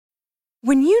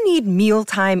When you need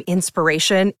mealtime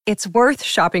inspiration, it's worth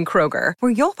shopping Kroger,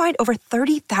 where you'll find over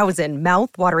 30,000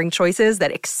 mouth-watering choices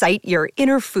that excite your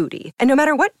inner foodie. And no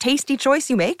matter what tasty choice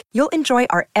you make, you'll enjoy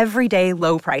our everyday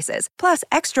low prices, plus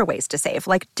extra ways to save,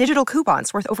 like digital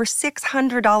coupons worth over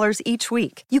 $600 each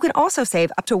week. You can also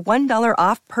save up to $1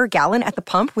 off per gallon at the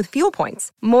pump with fuel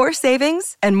points. More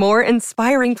savings and more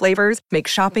inspiring flavors make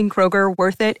shopping Kroger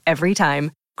worth it every time.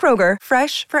 Kroger,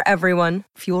 fresh for everyone.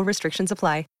 Fuel restrictions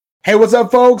apply. Hey, what's up,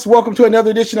 folks? Welcome to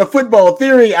another edition of Football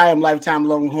Theory. I am lifetime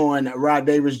Longhorn Rod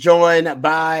Davis, joined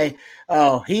by,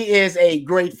 he is a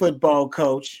great football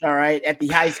coach, all right, at the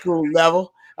high school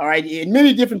level, all right, in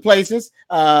many different places,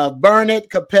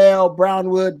 Burnett, Capel,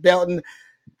 Brownwood, Belton.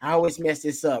 I always mess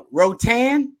this up.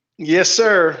 Rotan? Yes,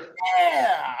 sir.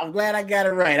 Yeah, I'm glad I got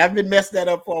it right. I've been messing that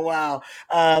up for a while.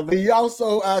 But you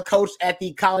also coached at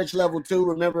the college level too.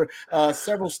 Remember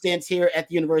several stints here at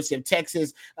the University of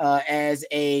Texas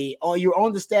you're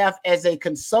on the staff as a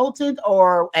consultant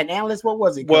or an analyst. What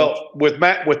was it, Coach? Well, with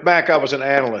Mac, I was an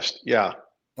analyst. Yeah.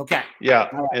 Okay. Yeah,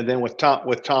 right. And then with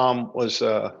Tom was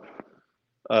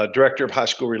director of high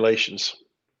school relations.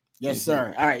 Yes,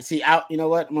 sir. All right. See, you know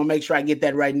what? I'm going to make sure I get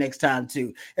that right next time,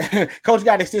 too. Coach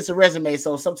got an extensive resume,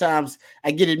 so sometimes I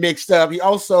get it mixed up. He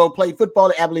also played football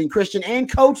at Abilene Christian and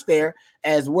coached there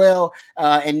as well.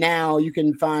 And now you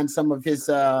can find some of his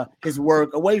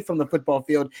work away from the football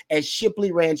field at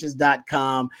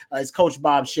ShipleyRanches.com. It's Coach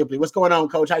Bob Shipley. What's going on,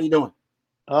 Coach? How you doing?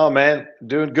 Oh, man,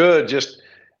 doing good. Just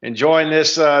enjoying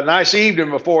this nice evening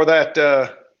before that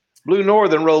Blue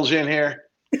Northern rolls in here.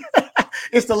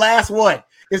 It's the last one.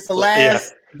 It's the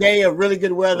last day of really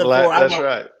good weather. That's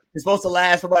right. It's supposed to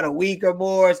last for about a week or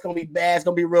more. It's going to be bad. It's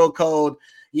going to be real cold.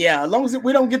 Yeah, as long as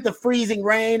we don't get the freezing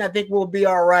rain, I think we'll be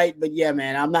all right. But, yeah,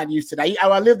 man, I'm not used to that.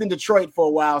 I lived in Detroit for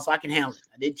a while, so I can handle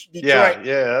it. Detroit,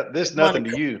 yeah, this is nothing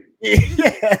to you.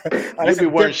 Yeah. You'll be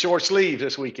wearing short sleeves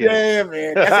this weekend. Yeah,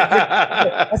 man.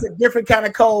 That's a different kind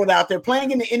of cold out there.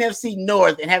 Playing in the NFC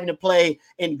North and having to play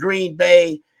in Green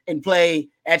Bay and play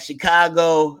at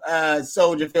Chicago,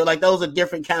 Soldier Field. Like, those are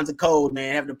different kinds of cold,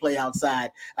 man, having to play outside.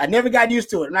 I never got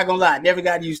used to it. I'm not going to lie. Never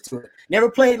got used to it. Never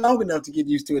played long enough to get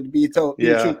used to it, to be told.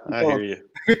 Yeah, I hear you.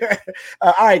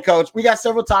 All right, Coach. We got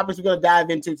several topics we're going to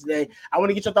dive into today. I want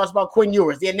to get your thoughts about Quinn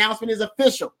Ewers. The announcement is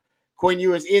official. Quinn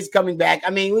Ewers is coming back.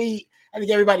 I think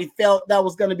everybody felt that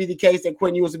was going to be the case, that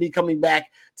Quinn Ewers would be coming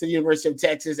back to the University of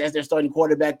Texas as their starting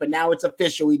quarterback. But now it's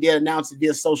official. We did announce it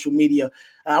via social media.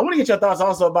 I want to get your thoughts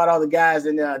also about all the guys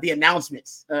and the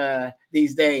announcements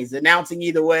these days, announcing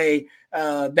either way,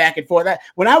 back and forth.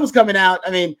 When I was coming out,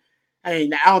 I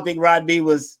don't think Rod B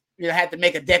was had to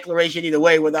make a declaration either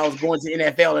way whether I was going to the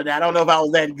NFL or not. I don't know if I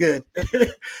was that good.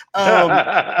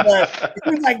 But it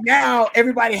seems like now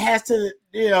everybody has to,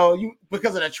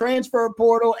 because of the transfer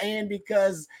portal and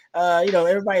because,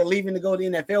 everybody leaving to go to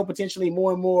the NFL, potentially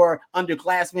more and more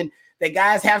underclassmen, the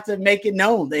guys have to make it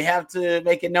known. They have to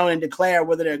make it known and declare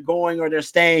whether they're going or they're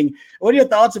staying. What are your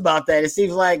thoughts about that? It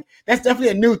seems like that's definitely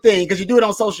a new thing because you do it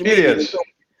on social media. It is.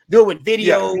 Do it with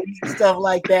videos and stuff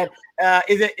like that.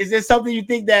 Is there something you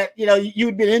think that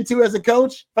you'd been into as a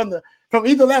coach from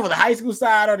either level, the high school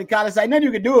side or the college side? Nothing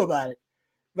you can do about it.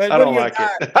 But I don't like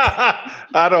it.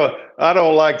 I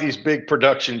don't like these big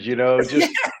productions. Just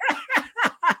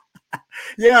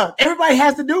yeah. Everybody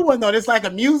has to do one though. It's like a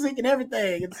music and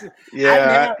everything.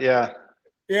 Yeah.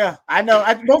 I know.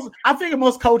 I figure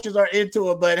most coaches are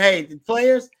into it, but hey, the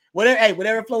players.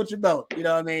 Whatever floats your boat, you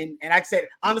know what I mean? And like I said,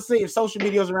 honestly, if social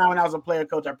media was around when I was a player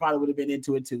coach, I probably would have been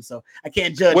into it too. So I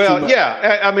can't judge. Well,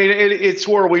 yeah, it's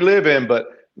where we live in,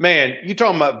 but man, you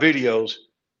talking about videos,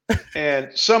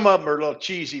 and some of them are a little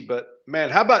cheesy, but man,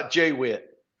 how about Jay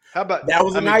Witt? How about that?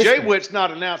 Was nice Jay Witt's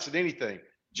not announcing anything.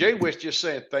 Jay Witt's just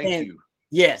saying thank you.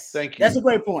 Yes, thank you. That's a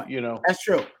great point. That's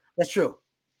true.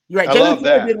 You're right. Jalen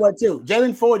Ford did what too?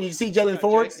 Jalen Ford. Did you see Jalen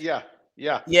Ford? Yeah.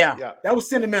 That was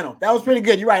sentimental. That was pretty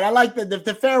good. You're right. I like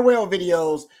the farewell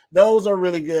videos. Those are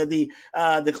really good. The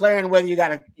declaring whether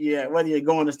you're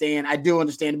going to stand. I do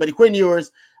understand. But Quinn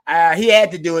Ewers, he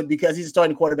had to do it because he's a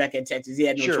starting quarterback at Texas. He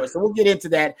had no choice. So we'll get into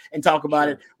that and talk about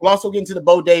it. We'll also get into the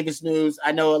Bo Davis news.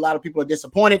 I know a lot of people are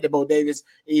disappointed that Bo Davis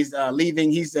is leaving.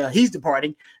 He's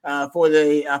departing for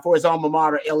his alma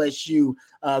mater, LSU,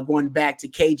 going back to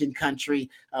Cajun country.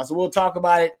 So we'll talk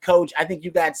about it. Coach, I think you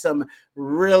got some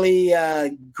really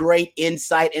great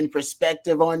insight and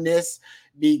perspective on this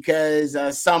because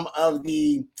some of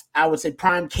the, I would say,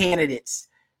 prime candidates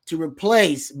to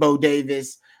replace Bo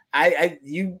Davis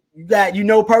you got, you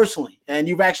know, personally, and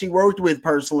you've actually worked with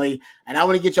personally, and I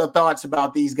want to get your thoughts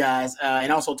about these guys, and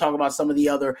also talk about some of the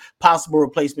other possible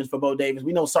replacements for Bo Davis.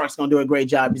 We know Sark's going to do a great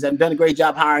job. He's done a great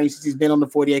job hiring since he's been on the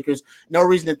 40 acres. No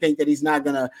reason to think that he's not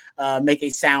going to make a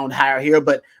sound hire here,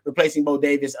 but replacing Bo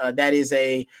Davis, that's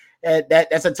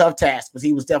a tough task, because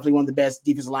he was definitely one of the best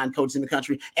defensive line coaches in the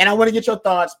country. And I want to get your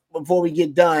thoughts before we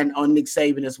get done on Nick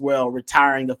Saban as well,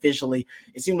 retiring officially.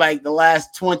 It seemed like the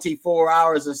last 24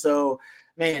 hours or so,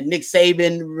 man, Nick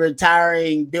Saban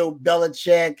retiring, Bill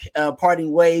Belichick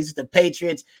parting ways with the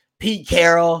Patriots, Pete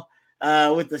Carroll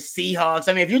with the Seahawks.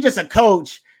 I mean, if you're just a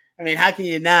coach, I mean, how can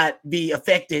you not be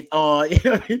affected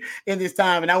in this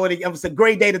time? And it was a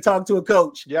great day to talk to a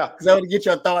coach. Yeah. Because I want to get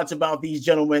your thoughts about these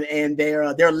gentlemen and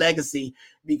their legacy,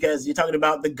 because you're talking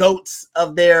about the GOATs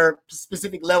of their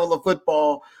specific level of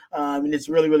football. And it's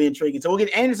really, really intriguing. So we'll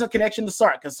get Anderson connection to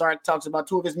Sark, because Sark talks about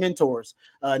two of his mentors,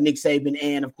 Nick Saban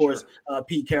and, of course,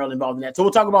 Pete Carroll involved in that. So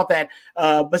we'll talk about that.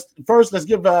 But first, let's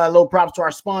give a little props to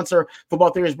our sponsor. Football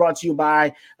Theory is brought to you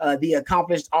by the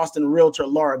accomplished Austin realtor,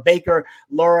 Laura Baker.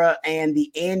 Laura and the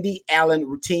Andy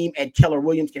Allen team at Keller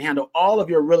Williams can handle all of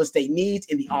your real estate needs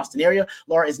in the Austin area.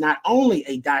 Laura is not only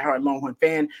a diehard Longhorn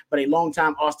fan, but a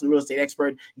longtime Austin real estate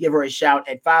expert. Give her a shout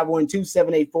at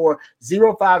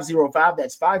 512-784-0505.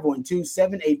 That's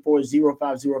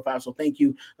 512-784-0505. So thank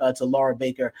you to Laura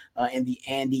Baker and the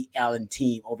Andy Allen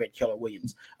team over at Keller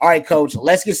Williams. All right, Coach,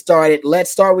 let's get started. Let's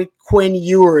start with Quinn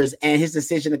Ewers and his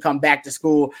decision to come back to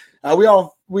school.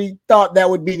 We thought that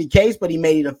would be the case, but he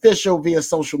made it official via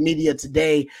social media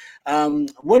today.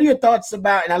 What are your thoughts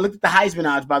about, and I looked at the Heisman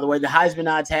odds, by the way. The Heisman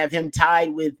odds have him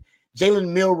tied with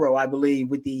Jalen Milroe, I believe,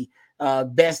 with the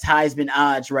best Heisman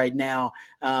odds right now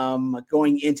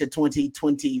going into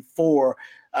 2024.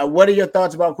 What are your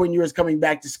thoughts about Quinn Ewers coming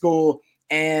back to school?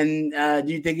 And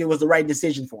do you think it was the right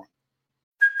decision for him?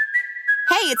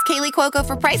 Hey, it's Kaylee Cuoco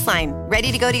for Priceline.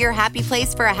 Ready to go to your happy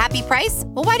place for a happy price?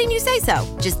 Well, why didn't you say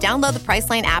so? Just download the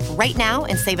Priceline app right now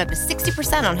and save up to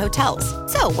 60% on hotels.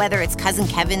 So whether it's Cousin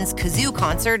Kevin's Kazoo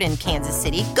Concert in Kansas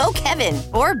City, go Kevin,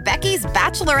 or Becky's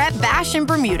Bachelorette Bash in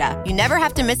Bermuda, you never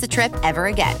have to miss a trip ever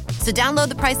again. So download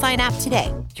the Priceline app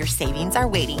today. Your savings are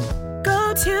waiting.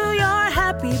 Go to your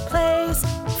happy place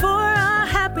for a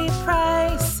happy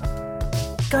price.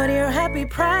 Go to your happy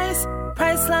price,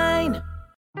 Priceline.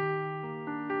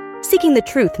 Seeking the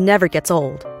truth never gets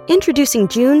old. Introducing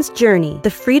June's Journey,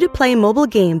 the free-to-play mobile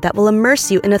game that will immerse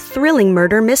you in a thrilling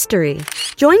murder mystery.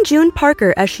 Join June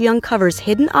Parker as she uncovers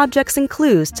hidden objects and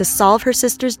clues to solve her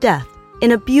sister's death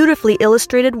in a beautifully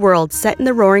illustrated world set in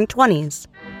the Roaring '20s.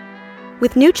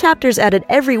 With new chapters added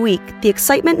every week, the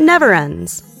excitement never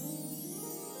ends.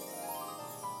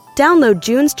 Download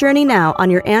June's Journey now on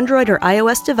your Android or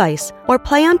iOS device, or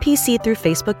play on PC through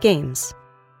Facebook Games.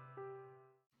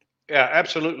 Yeah,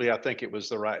 absolutely. I think it was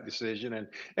the right decision.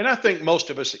 And I think most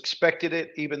of us expected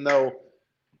it, even though,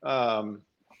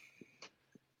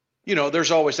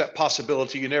 there's always that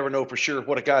possibility. You never know for sure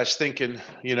what a guy's thinking.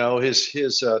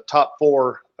 His top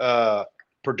four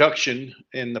production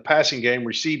in the passing game,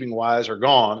 receiving wise, are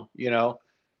gone,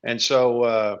 and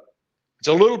so it's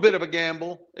a little bit of a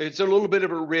gamble. It's a little bit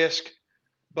of a risk,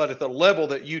 but at the level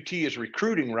that UT is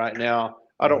recruiting right now,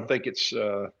 I don't think it's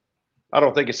that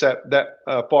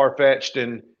far-fetched,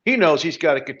 and he knows he's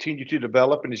got to continue to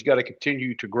develop and he's got to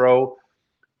continue to grow.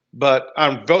 But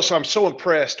I'm so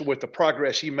impressed with the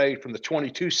progress he made from the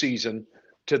 22 season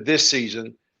to this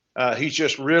season. He's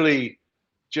just really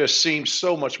seems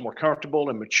so much more comfortable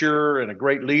and mature and a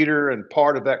great leader and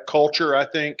part of that culture, I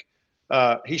think.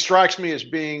 He strikes me as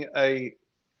being a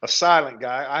silent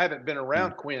guy. I haven't been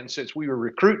around Quinn since we were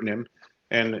recruiting him.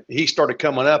 And he started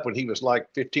coming up when he was like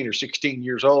 15 or 16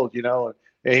 years old, and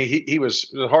it was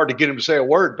hard to get him to say a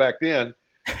word back then.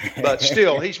 But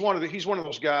still, he's one of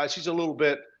those guys. He's a little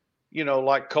bit,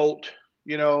 like Colt,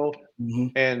 Mm-hmm.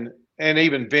 and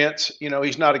even Vince.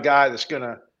 He's not a guy that's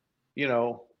gonna,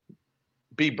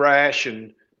 be brash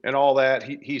and all that.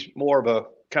 He's more of a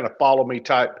kind of follow me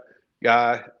type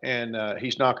guy, and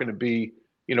he's not going to be,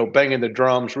 banging the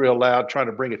drums real loud, trying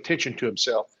to bring attention to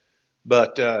himself.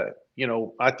 But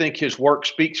I think his work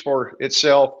speaks for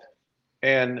itself,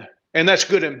 and that's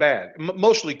good and bad.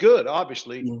 Mostly good,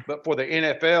 obviously, but for the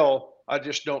NFL, I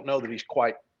just don't know that he's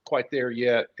quite there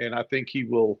yet. And I think he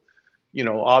will,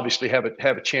 obviously have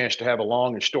a chance to have a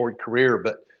long and storied career.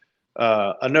 But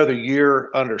another year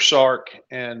under Sark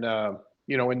and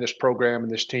in this program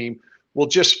and this team will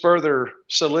just further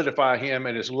solidify him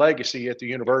and his legacy at the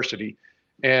university.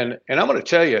 And I'm going to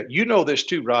tell you, this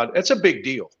too, Rod. It's a big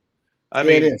deal. I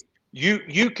mean, it is.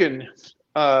 You can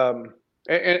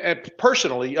And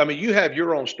personally, I mean, you have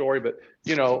your own story, but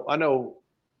I know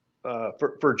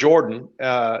for Jordan,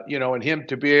 and him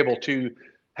to be able to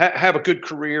have a good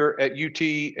career at UT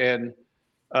and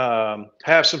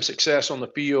have some success on the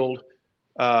field,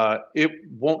 it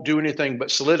won't do anything but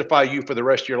solidify you for the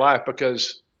rest of your life.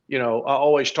 Because I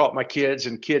always taught my kids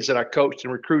and kids that I coached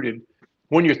and recruited,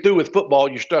 when you're through with football,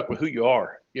 you're stuck with who you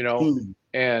are,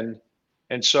 and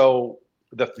so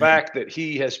the fact that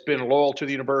he has been loyal to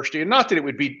the university, and not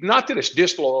that it's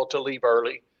disloyal to leave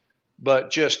early,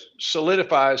 but just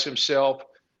solidifies himself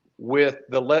with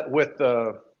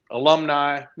the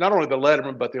alumni, not only the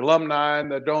Letterman, but the alumni and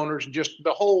the donors, and just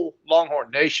the whole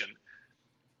Longhorn Nation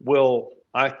will,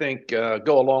 I think,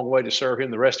 go a long way to serve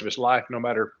him the rest of his life, no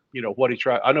matter, what he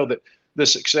tries. I know that the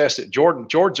success that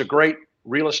Jordan's a great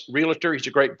realtor. He's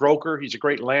a great broker. He's a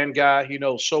great land guy. He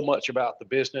knows so much about the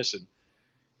business, and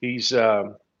he's,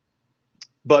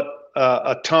 but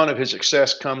a ton of his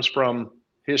success comes from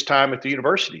his time at the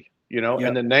university,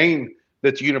 and the name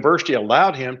that the university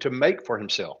allowed him to make for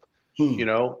himself,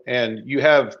 and you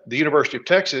have the University of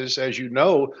Texas, as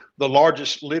the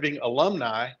largest living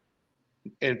alumni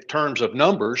in terms of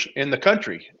numbers in the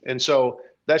country. And so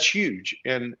that's huge.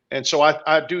 And so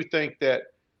I do think that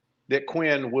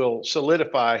Quinn will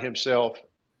solidify himself,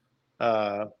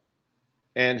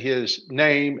 and his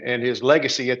name and his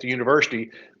legacy at the university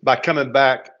by coming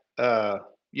back,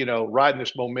 riding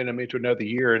this momentum into another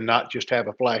year, and not just have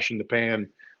a flash in the pan.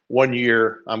 1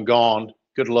 year, I'm gone.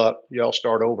 Good luck. Y'all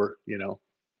start over,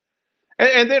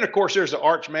 And then, of course, there's the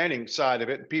Arch Manning side of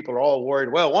it. And people are all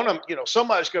worried, well, one of them,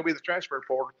 somebody's going to be the transfer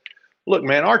portal. Look,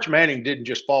 man, Arch Manning didn't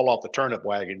just fall off the turnip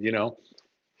wagon,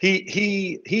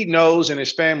 He knows, and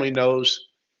his family knows,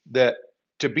 that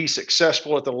to be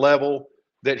successful at the level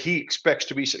that he expects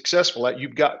to be successful at,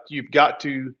 you've got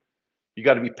to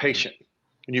be patient,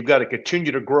 and you've got to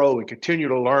continue to grow and continue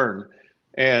to learn.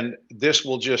 And this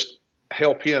will just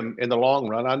help him in the long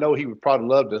run. I know he would probably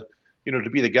love to, to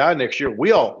be the guy next year.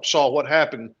 We all saw what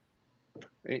happened,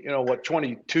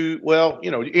 22. Well,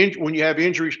 when you have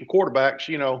injuries from quarterbacks,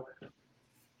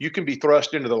 you can be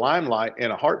thrust into the limelight in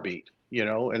a heartbeat,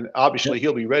 and obviously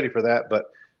he'll be ready for that.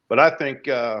 But I think,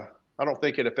 I don't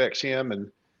think it affects him.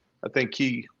 And I think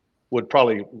he would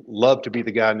probably love to be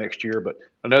the guy next year, but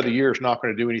another year is not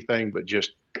going to do anything but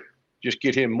just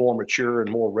get him more mature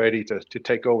and more ready to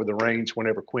take over the reins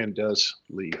whenever Quinn does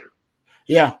leave.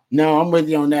 Yeah, no, I'm with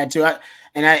you on that too. I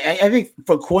think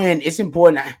for Quinn, it's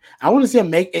important. I want to see him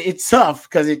make it's tough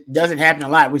because it doesn't happen a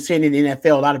lot. We're seeing in the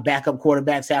NFL, a lot of backup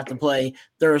quarterbacks have to play,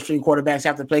 third string quarterbacks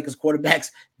have to play because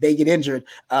quarterbacks, they get injured.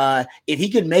 If he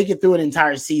could make it through an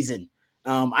entire season,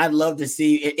 I'd love to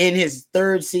see in his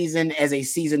third season as a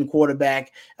seasoned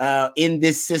quarterback in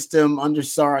this system under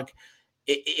Sark.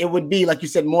 It would be, like you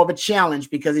said, more of a challenge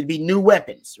because it'd be new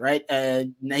weapons, right?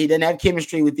 He doesn't have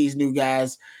chemistry with these new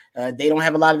guys. They don't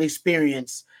have a lot of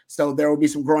experience, so there will be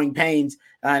some growing pains.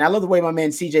 And I love the way my man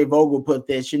CJ Vogel put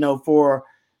this. For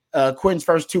Quinn's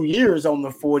first 2 years on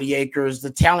the 40 acres,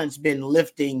 the talent's been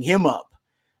lifting him up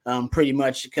pretty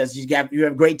much because you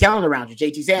have great talent around you.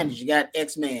 JT Sanders, you got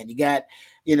X-Man, you got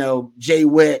Jay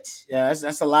Witt.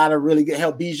 That's a lot of really good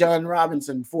help. Bijan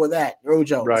Robinson before that,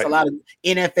 Rojo. Right. That's a lot of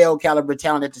NFL caliber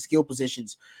talent at the skill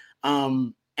positions.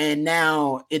 And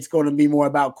now it's going to be more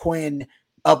about Quinn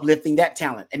uplifting that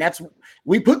talent. And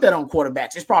we put that on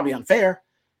quarterbacks. It's probably unfair,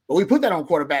 but we put that on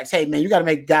quarterbacks. Hey, man, you got to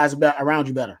make guys around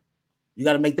you better. You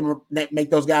got to make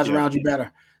those guys around you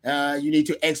better. You need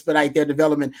to expedite their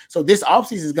development. So this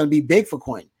offseason is going to be big for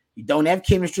Quinn. You don't have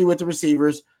chemistry with the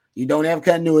receivers. You don't have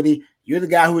continuity. You're the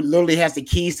guy who literally has the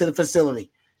keys to the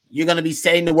facility. You're going to be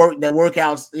setting the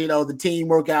workouts, the team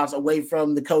workouts away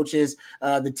from the coaches,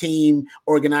 the team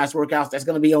organized workouts. That's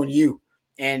going to be on you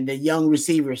and the young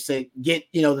receivers to get,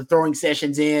 the throwing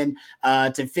sessions in,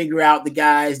 to figure out the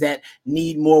guys that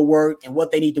need more work and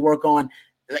what they need to work on.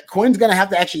 Quinn's going to have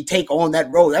to actually take on that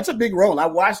role. That's a big role. I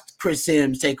watched Chris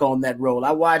Sims take on that role.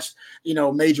 I watched,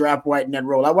 Major Applewhite in that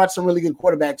role. I watched some really good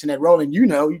quarterbacks in that role. And,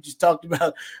 you just talked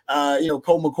about,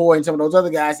 Cole McCoy and some of those other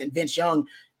guys, and Vince Young.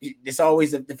 It's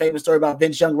always the famous story about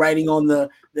Vince Young writing on the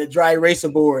dry eraser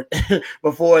board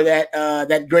before that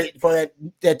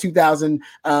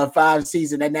 2005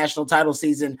 season, that national title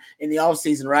season in the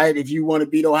offseason, right? If you want to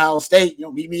beat Ohio State,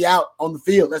 meet me out on the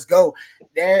field. Let's go.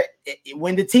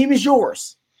 When the team is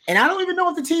yours. And I don't even know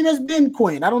if the team has been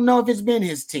Quinn. I don't know if it's been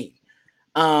his team.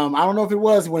 I don't know if it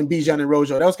was when Bijan and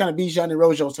Rojo. That was kind of Bijan and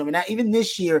Rojo's team. And even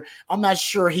this year, I'm not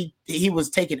sure he was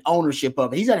taking ownership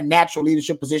of it. He's at a natural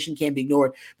leadership position, can't be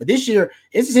ignored. But this year,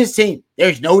 this is his team.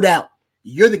 There's no doubt.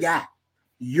 You're the guy.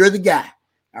 You're the guy.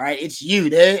 All right, it's you.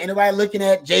 There ain't anybody looking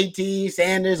at JT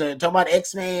Sanders or talking about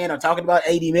X-Man or talking about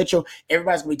AD Mitchell.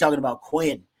 Everybody's gonna be talking about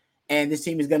Quinn, and this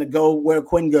team is gonna go where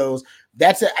Quinn goes.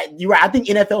 You're right. I think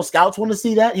NFL scouts want to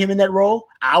see him in that role.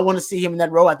 I want to see him in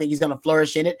that role. I think he's gonna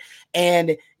flourish in it.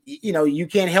 And you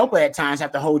can't help but at times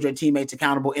have to hold your teammates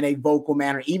accountable in a vocal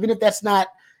manner, even if that's not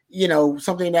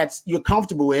something that's you're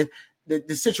comfortable with.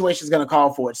 The situation is going to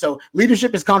call for it. So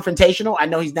leadership is confrontational. I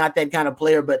know he's not that kind of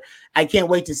player, but I can't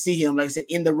wait to see him, like I said,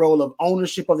 in the role of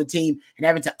ownership of the team and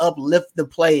having to uplift the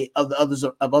play of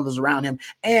the others around him.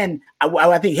 And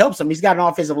I think helps him. He's got an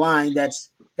offensive line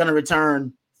that's going to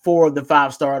return 4 of the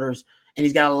 5 starters, and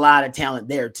he's got a lot of talent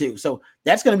there too. So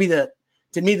that's going to be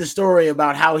to me, the story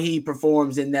about how he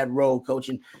performs in that role, Coach.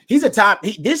 And he's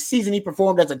this season he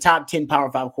performed as a top 10 Power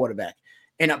 5 quarterback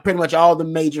in pretty much all the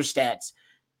major stats.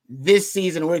 This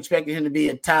season, we're expecting him to be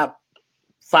a top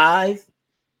 5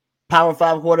 Power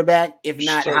 5 quarterback, if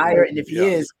not higher. And if he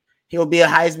is, he'll be in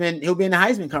the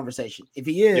Heisman conversation. If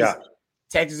he is,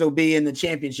 Texas will be in the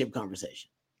championship conversation.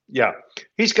 Yeah.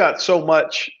 He's got so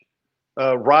much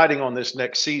riding on this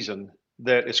next season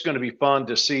that it's going to be fun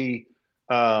to see.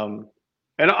 And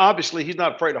obviously, he's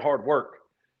not afraid of hard work.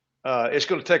 It's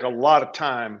going to take a lot of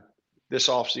time this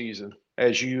offseason,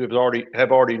 as you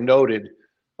have already noted.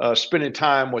 Spending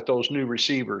time with those new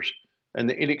receivers and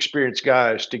the inexperienced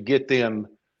guys to get them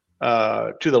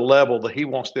to the level that he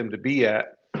wants them to be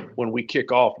at when we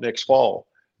kick off next fall,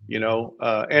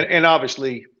 and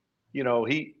obviously,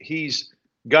 he's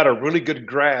got a really good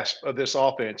grasp of this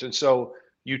offense. And so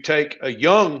you take a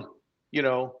young,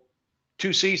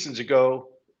 2 seasons ago,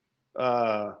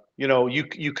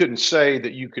 you couldn't say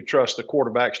that you could trust the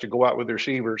quarterbacks to go out with the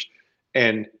receivers.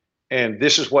 And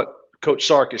this is what Coach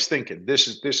Sark is thinking. This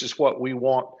is what we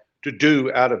want to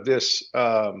do out of this,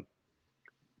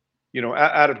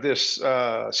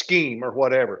 scheme or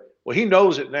whatever. Well, he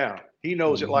knows it now. He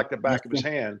knows it like the back of his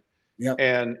hand. Yep.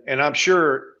 And I'm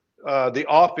sure the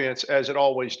offense, as it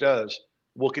always does,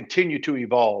 will continue to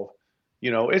evolve.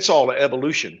 It's all an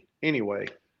evolution anyway.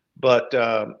 But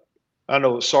I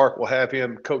know that Sark will have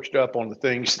him coached up on the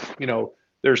things.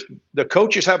 The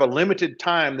coaches have a limited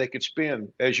time they could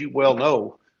spend, as you well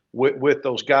know, with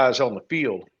those guys on the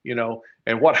field,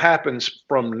 and what happens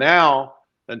from now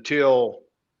until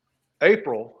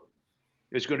April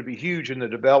is going to be huge in the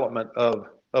development of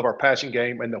our passing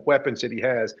game and the weapons that he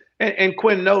has. And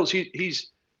Quinn knows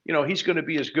he's going to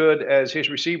be as good as his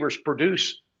receivers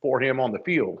produce for him on the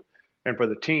field and for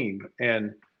the team.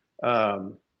 And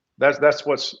that's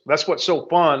what's so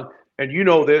fun.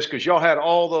 And this because y'all had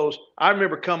all those. I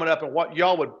remember coming up and what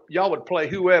y'all would play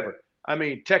whoever. I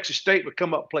mean, Texas State would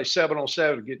come up and play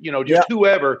 7-on-7,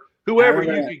 whoever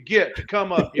you could get to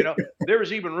come up. There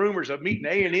was even rumors of meeting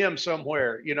A&M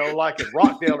somewhere, like in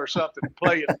Rockdale or something,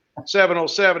 playing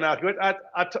 7-on-7 out here.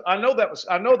 I know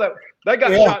that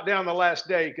got shot down the last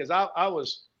day because I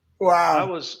was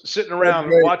sitting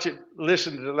around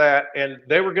listening to that, and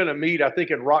they were going to meet, I think,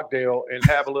 in Rockdale and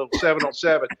have a little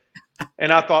 7-on-7.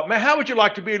 And I thought, man, how would you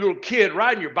like to be a little kid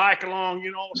riding your bike along?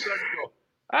 All of a sudden you go,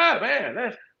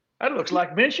 man, that looks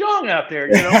like Vince Young out there,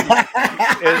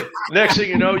 And next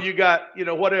thing you know, you got,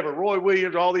 whatever, Roy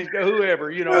Williams, all these guys,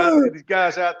 whoever, these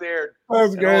guys out there,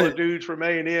 and all the dudes from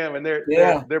A&M, and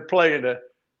they're playing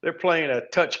a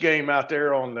touch game out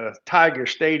there on the Tiger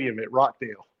Stadium at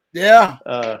Rockdale. Yeah.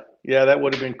 That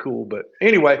would have been cool. But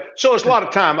anyway, so it's a lot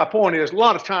of time. My point is a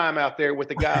lot of time out there with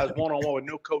the guys one-on-one with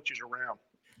no coaches around.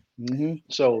 Mm-hmm.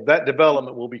 So that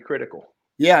development will be critical.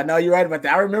 Yeah, no, you're right about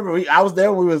that. I remember I was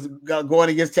there when we was going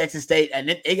against Texas State, and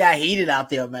it got heated out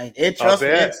there, man. There's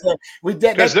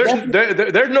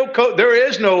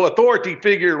no authority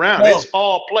figure around. No. It's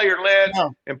all player led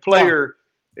and player.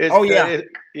 No.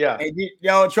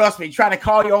 And trust me, trying to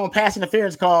call your own pass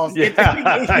interference calls. Really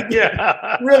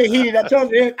heated.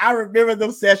 I remember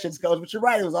those sessions, Coach. But you're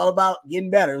right. It was all about getting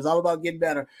better.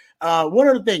 One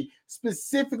other thing,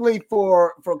 specifically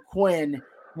for Quinn.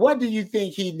 What do you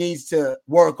think he needs to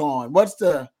work on? What's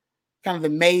the kind of the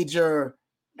major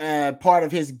part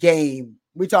of his game?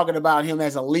 We're talking about him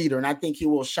as a leader, and I think he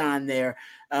will shine there.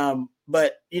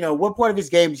 But, what part of his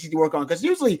game does he work on? Because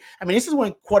usually, this is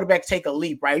when quarterbacks take a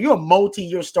leap, right? You're a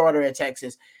multi-year starter at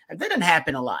Texas, and that doesn't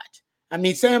happen a lot.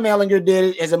 Sam Ehlinger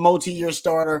did it as a multi-year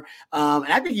starter, and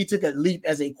I think he took a leap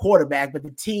as a quarterback, but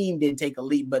the team didn't take a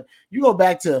leap. But you go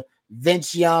back to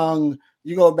Vince Young,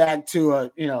 you go back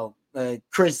to,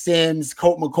 Chris Sims,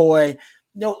 Colt McCoy.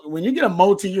 When you get a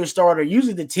multi-year starter,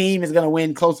 usually the team is going to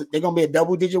win close. They're going to be a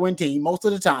double-digit win team most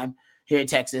of the time here in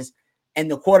Texas, and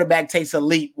the quarterback takes a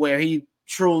leap where he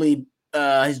truly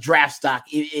his draft stock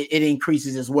it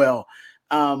increases as well.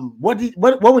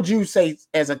 What would you say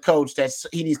as a coach that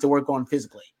he needs to work on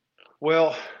physically?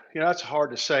 Well, that's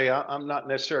hard to say. I'm not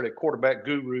necessarily a quarterback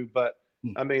guru, but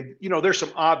I mean, there's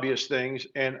some obvious things,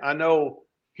 and I know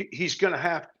he's going to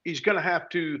have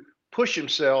to push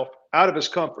himself out of his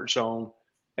comfort zone,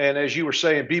 and as you were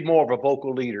saying, be more of a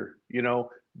vocal leader.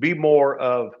 Be more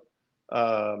of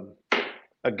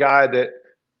a guy that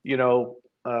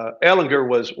Ehlinger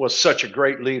was such a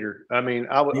great leader. I mean,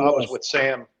 I was with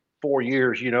Sam 4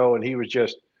 years, and he was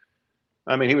just.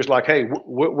 I mean, he was like, "Hey,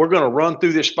 we're going to run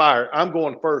through this fire. I'm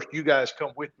going first. You guys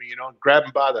come with me. Grab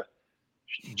him by the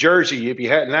jersey if you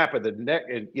had nap of the neck,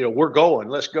 and we're going.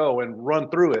 Let's go and run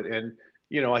through it." And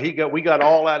we got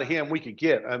all out of him we could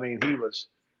get. I mean, he was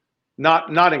not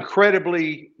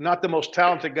the most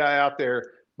talented guy out there,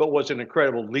 but was an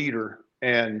incredible leader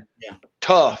and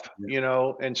tough.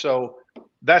 And so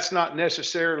that's not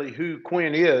necessarily who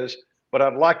Quinn is, but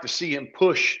I'd like to see him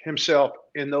push himself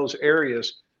in those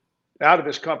areas. Out of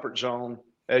his comfort zone,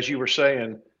 as you were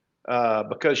saying,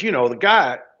 because the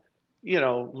guy,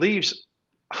 leaves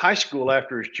high school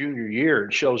after his junior year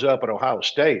and shows up at Ohio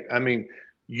State. I mean,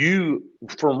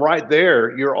 from right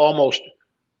there, you're almost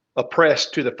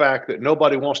oppressed to the fact that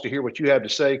nobody wants to hear what you have to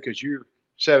say because you're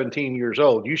 17 years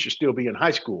old. You should still be in high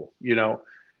school,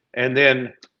 and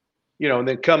then, and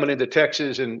then coming into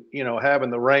Texas and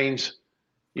having the reins,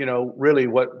 really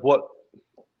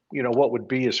what would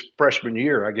be his freshman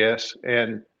year, I guess.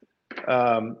 And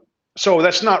so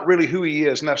that's not really who he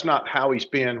is, and that's not how he's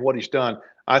been, what he's done.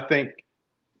 I think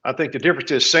the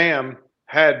difference is Sam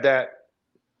had that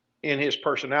in his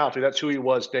personality. That's who he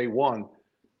was day one.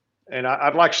 And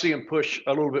I'd like to see him push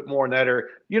a little bit more in that area.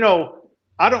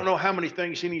 I don't know how many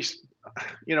things he needs,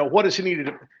 what does he need to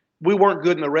do? We weren't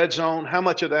good in the red zone. How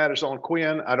much of that is on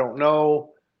Quinn? I don't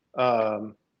know.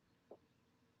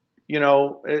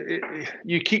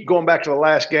 You keep going back to the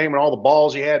last game and all the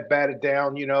balls he had batted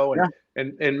down,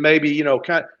 and maybe, you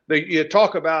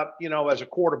talk about, as a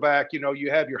quarterback,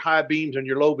 you have your high beams and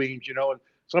your low beams, and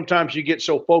sometimes you get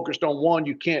so focused on one,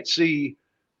 you can't see,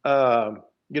 a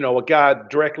guy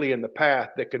directly in the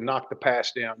path that can knock the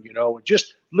pass down,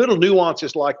 just little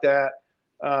nuances like that.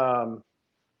 I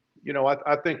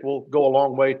think will go a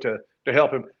long way to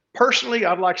help him. Personally,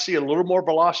 I'd like to see a little more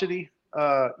velocity.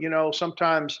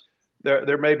 Sometimes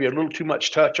there may be a little too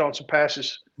much touch on some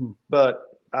passes,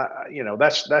 but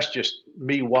that's just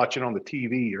me watching on the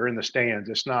TV or in the stands.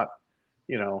 It's not,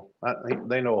 I think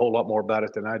they know a whole lot more about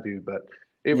it than I do, but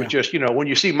it was just, when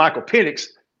you see Michael Penix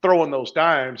throwing those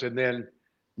dimes and then,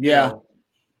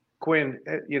 Quinn,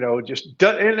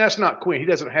 and that's not Quinn. He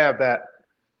doesn't have that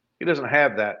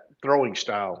throwing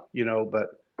style, but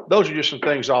those are just some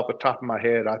things off the top of my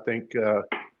head. I think,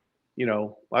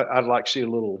 I'd like to see a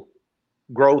little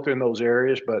growth in those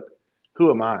areas, but who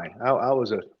am I? I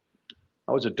was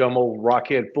a dumb old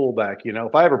rockhead fullback.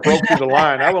 If I ever broke through the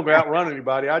line, I won't go out and run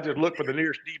anybody. I just looked for the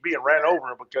nearest DB and ran over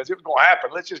him because it was going to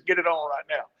happen. Let's just get it on right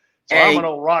now. So I'm an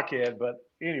old rockhead, but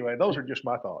anyway, those are just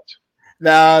my thoughts.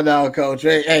 No, Coach.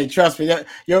 Hey, trust me,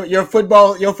 your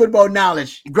football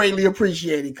knowledge greatly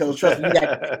appreciated, Coach. Trust me,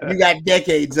 you got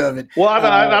decades of it. Well,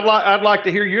 I'd like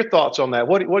to hear your thoughts on that.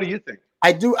 What do you think?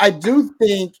 I do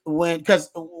think because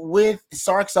with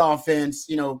Sark's offense,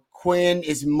 Quinn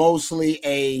is mostly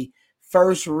a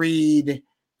first read,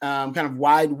 kind of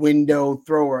wide window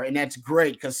thrower, and that's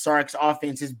great because Sark's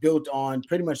offense is built on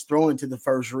pretty much throwing to the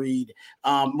first read.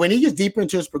 When he gets deeper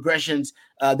into his progressions,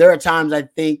 there are times I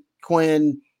think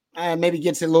Quinn maybe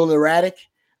gets a little erratic,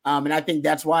 and I think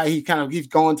that's why he's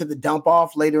going to the dump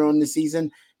off later on in the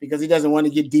season, because he doesn't want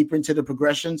to get deeper into the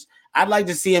progressions. I'd like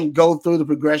to see him go through the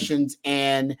progressions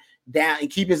and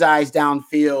keep his eyes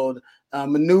downfield,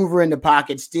 maneuver in the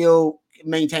pocket, still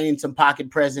maintaining some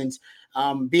pocket presence,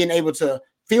 being able to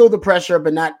feel the pressure,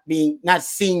 but not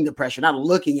seeing the pressure, not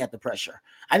looking at the pressure.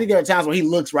 I think there are times where he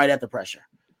looks right at the pressure.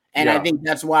 And I think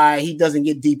that's why he doesn't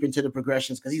get deep into the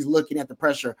progressions, because he's looking at the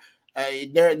pressure.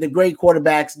 They're the great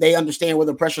quarterbacks. They understand where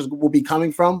the pressures will be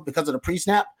coming from because of the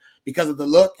pre-snap, because of the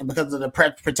look, and because of the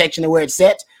protection and where it's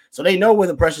set. So they know where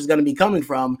the pressure is going to be coming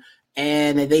from,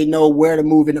 and they know where to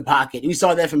move in the pocket. We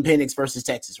saw that from Penix versus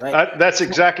Texas, right? That's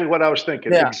exactly what I was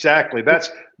thinking. Yeah. Exactly.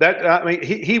 I mean,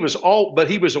 he was aware.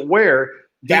 He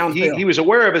was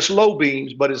aware of his low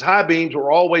beams, but his high beams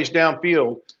were always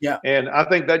downfield. Yeah, and I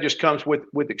think that just comes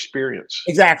with experience.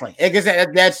 Exactly. Like I said,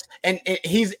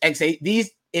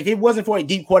 if it wasn't for a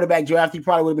deep quarterback draft, he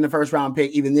probably would have been a first round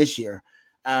pick even this year.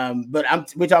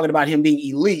 But we're talking about him being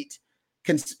elite,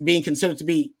 being considered to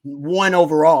be 1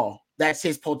 overall. That's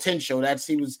his potential.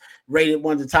 He was rated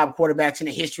one of the top quarterbacks in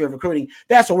the history of recruiting.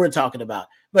 That's what we're talking about.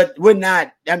 but we're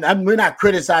not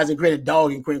criticizing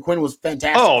dogging Quinn. Quinn was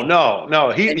fantastic. Oh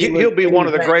no, he'll be one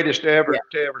of the greatest to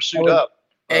ever suit up.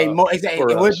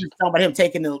 Exactly. And we're just talking about him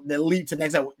taking the leap to the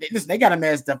next level. Listen, they got him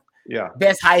as the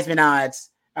best Heisman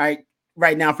odds, all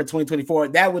right now for 2024.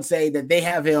 That would say that they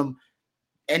have him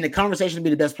in the conversation to be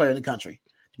the best player in the country.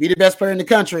 To be the best player in the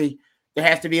country, there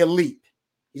has to be a leap.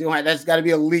 That's got to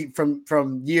be a leap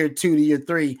from year 2 to year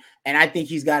 3, and I think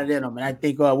he's got it in him, and I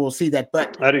think we'll see that.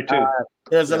 But I do too.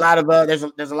 There's a lot of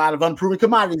there's a lot of unproven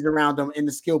commodities around them in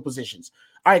the skill positions.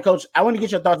 All right, Coach, I want to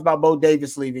get your thoughts about Bo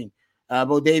Davis leaving.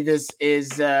 Bo Davis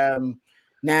is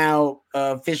now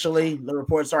officially, the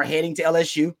reports are heading to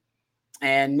LSU,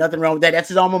 and nothing wrong with that. That's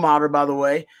his alma mater, by the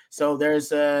way. So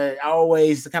there's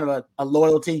always kind of a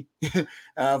loyalty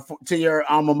to your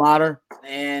alma mater,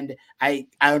 and I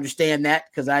understand that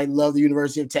because I love the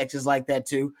University of Texas like that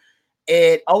too.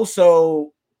 It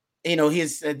also,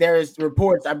 there's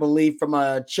reports, I believe,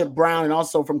 from Chip Brown and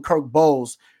also from Kirk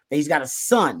Bowles that he's got a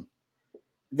son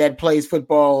that plays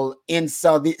football in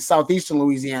southeastern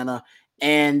Louisiana,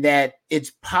 and that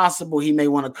it's possible he may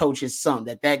want to coach his son.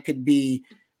 That could be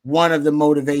one of the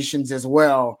motivations as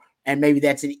well, and maybe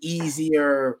that's an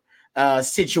easier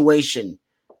situation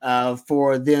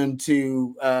for them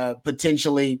to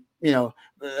potentially,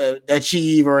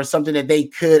 achieve, or something that they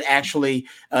could actually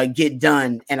get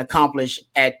done and accomplish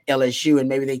at LSU, and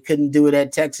maybe they couldn't do it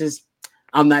at Texas.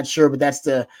 I'm not sure, but that's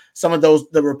some of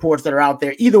the reports that are out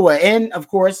there. Either way, and of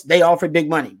course, they offered big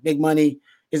money. Big money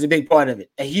is a big part of it,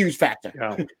 a huge factor.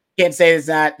 Yeah. Can't say it's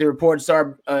not. The reports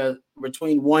are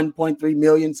between 1.3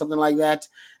 million, something like that.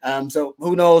 So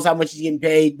who knows how much he's getting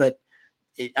paid, but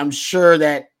I'm sure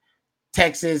that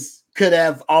Texas could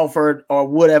have offered or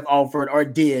would have offered or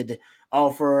did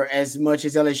offer as much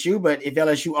as LSU. But if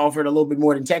LSU offered a little bit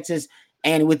more than Texas,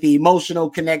 and with the emotional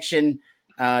connection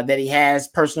that he has,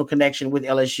 personal connection with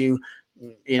LSU,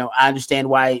 I understand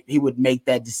why he would make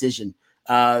that decision.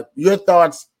 Your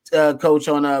thoughts, Coach,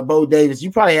 on Bo Davis?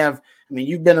 You probably have.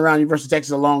 You've been around University of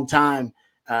Texas a long time.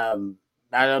 I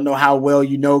don't know how well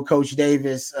you know Coach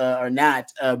Davis or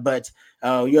not, but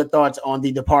your thoughts on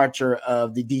the departure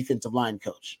of the defensive line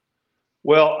coach?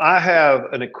 Well, I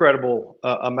have an incredible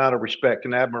amount of respect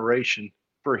and admiration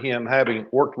for him, having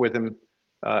worked with him,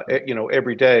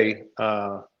 every day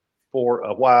for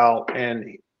a while,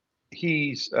 and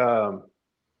he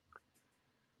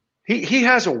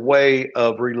has a way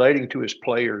of relating to his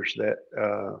players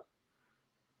that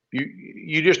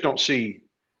you just don't see.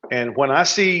 And when I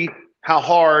see how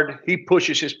hard he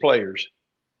pushes his players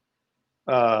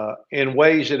in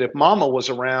ways that if Mama was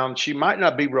around, she might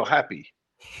not be real happy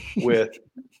with,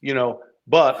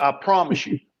 but I promise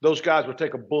you, those guys would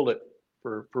take a bullet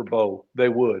for Bo. They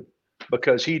would,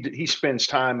 because he spends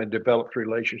time and develops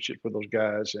relationships with those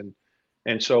guys.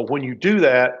 And so when you do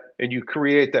that and you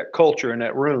create that culture in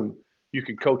that room, you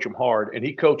can coach them hard, and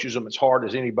he coaches them as hard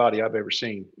as anybody I've ever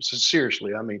seen. So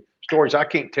seriously, stories I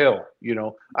can't tell,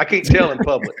 I can't tell in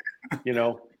public,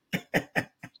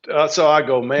 so I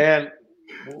go, man,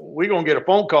 we're going to get a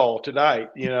phone call tonight,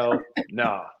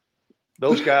 nah,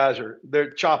 those guys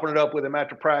they're chopping it up with him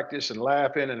after practice and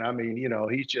laughing. And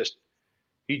he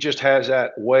just has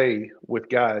that way with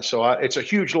guys. So it's a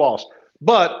huge loss,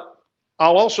 but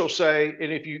I'll also say,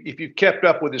 and if you've kept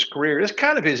up with his career, it's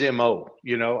kind of his MO.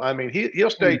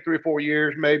 He'll stay 3 or 4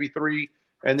 years, maybe 3,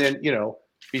 and then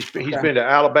he's been to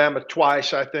Alabama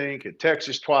twice, I think, and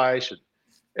Texas twice, and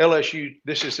LSU.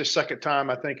 This is his second time,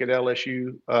 I think, at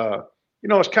LSU.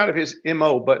 It's kind of his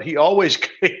MO, but he always.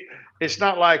 It's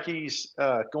not like he's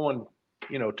going,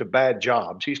 to bad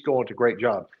jobs. He's going to great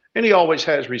jobs, and he always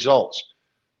has results.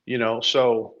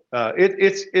 So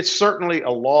it's certainly a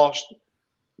loss.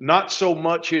 Not so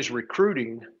much his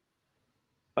recruiting.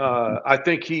 I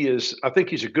think he's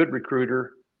a good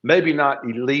recruiter. Maybe not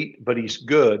elite, but he's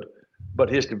good. But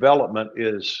his development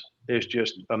is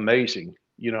just amazing.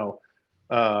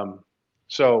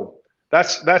 So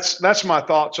that's my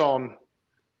thoughts on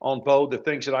Bo. The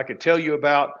things that I could tell you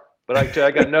about, but I can tell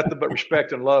you, I got nothing but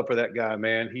respect and love for that guy,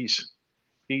 man. He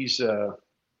is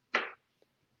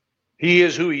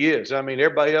who he is.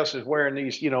 Everybody else is wearing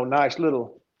these, nice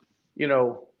little,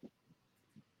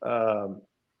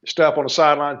 stuff on the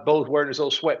sidelines. Bo's wearing his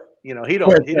old sweat. He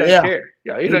doesn't care.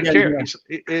 Yeah, he doesn't care.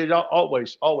 He's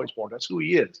always born. That's who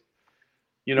he is.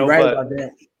 Right but about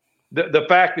that. The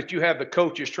fact that you have the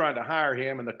coaches trying to hire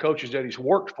him and the coaches that he's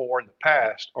worked for in the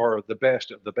past are the best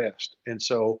of the best. And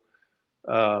so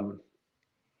I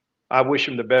wish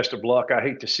him the best of luck. I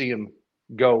hate to see him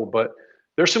go, but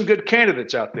there's some good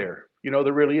candidates out there.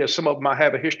 There really is. Some of them I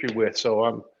have a history with. So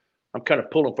I'm kind of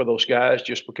pulling for those guys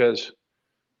just because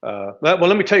Well,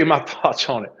 let me tell you my thoughts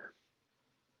on it.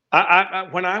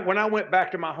 When I went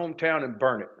back to my hometown in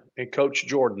Burnet and coached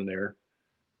Jordan there,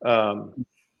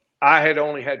 I had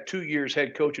only had 2 years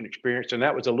head coaching experience, and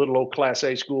that was a little old Class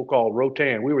A school called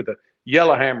Rotan. We were the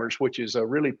Yellowhammers, which is a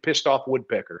really pissed off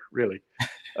woodpecker. Really,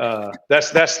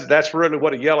 that's really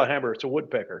what a yellowhammer. It's a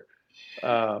woodpecker,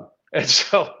 and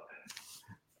so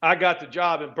I got the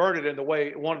job in Burnet. And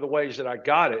one of the ways that I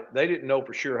got it, they didn't know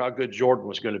for sure how good Jordan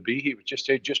was going to be. He'd just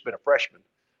been a freshman,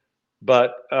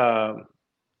 but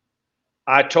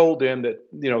I told them that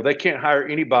they can't hire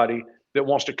anybody that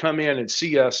wants to come in and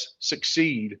see us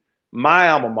succeed. My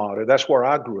alma mater, that's where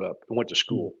I grew up and went to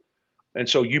school. And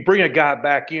so you bring a guy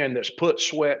back in that's put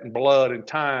sweat and blood and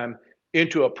time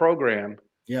into a program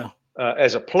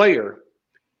as a player,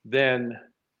 then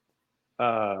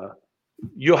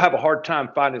you'll have a hard time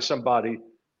finding somebody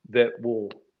that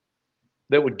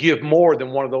would give more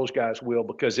than one of those guys will,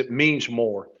 because it means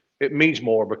more. It means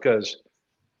more because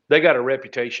they got a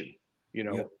reputation,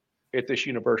 at this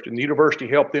university, and the university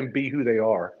helped them be who they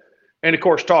are. And of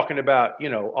course, talking about,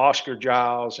 Oscar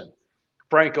Giles and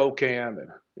Frank Okam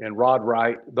and Rod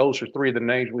Wright, those are three of the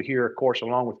names we hear, of course,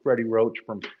 along with Freddie Roach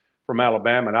from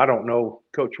Alabama. And I don't know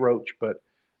Coach Roach, but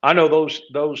I know those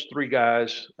three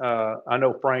guys. I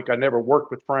know Frank. I never worked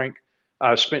with Frank.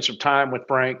 I spent some time with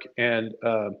Frank, and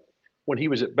when he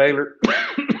was at Baylor,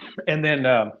 and then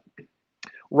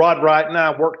Rod Wright and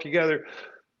I worked together.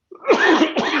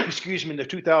 Excuse me, in the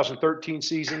 2013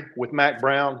 season with Mac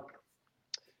Brown.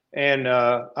 And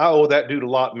I owe that dude a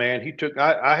lot, man.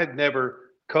 I had never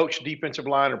coached defensive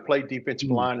line or played defensive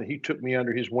line, and he took me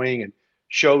under his wing and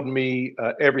showed me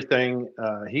everything.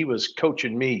 He was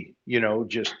coaching me,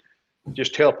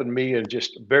 just helping me, and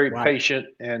just very patient,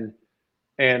 and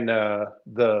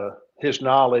his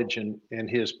knowledge and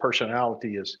his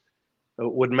personality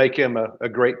would make him a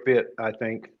great fit, I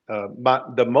think.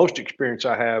 The most experience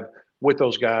I have with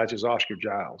those guys is Oscar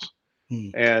Giles.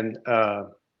 And,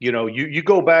 you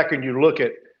go back and you look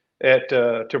at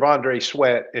Tavondre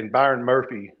Sweat and Byron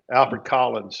Murphy, Alfred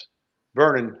Collins,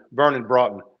 Vernon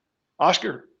Broughton.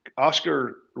 Oscar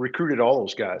recruited all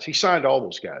those guys. He signed all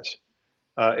those guys,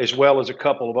 as well as a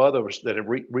couple of others that have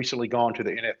recently gone to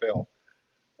the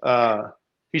NFL.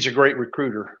 He's a great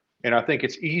recruiter. And I think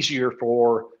it's easier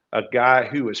for a guy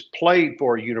who has played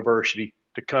for a university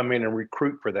to come in and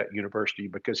recruit for that university,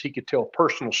 because he could tell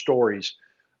personal stories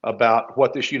about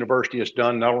what this university has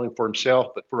done, not only for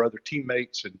himself, but for other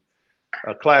teammates and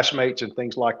classmates and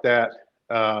things like that.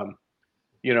 I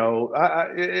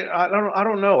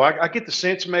don't know. I get the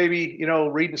sense maybe,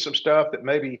 reading some stuff, that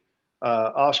maybe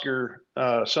Oscar,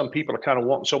 some people are kind of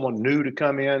wanting someone new to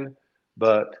come in,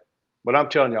 but I'm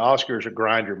telling you, Oscar is a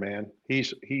grinder, man.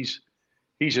 He's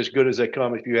as good as they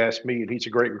come, if you ask me, and he's a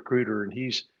great recruiter, and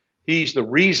he's the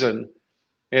reason,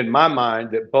 in my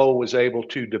mind, that Bo was able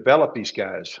to develop these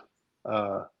guys.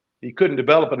 He couldn't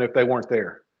develop them if they weren't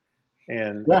there.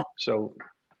 And so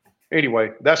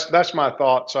anyway, that's my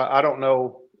thoughts. I don't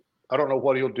know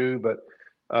what he'll do, but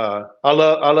I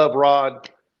love Rod.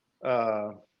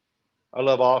 I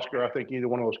love Oscar. I think either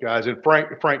one of those guys, and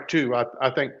Frank too. I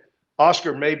think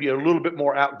Oscar may be a little bit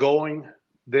more outgoing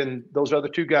than those other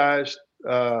two guys.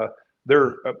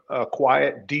 They're a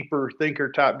quiet, deeper thinker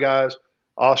type guys.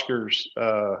 Oscar's,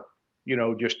 Oscar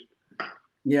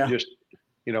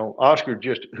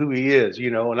just who he is,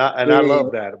 and I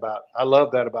love that about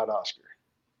Oscar.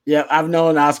 Yeah, I've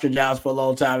known Oscar Giles for a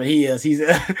long time, and he's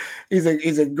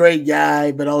a great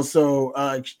guy, but also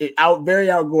very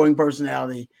outgoing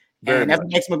personality. And that's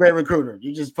what makes him a great recruiter.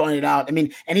 You just pointed out. I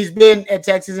mean, and he's been at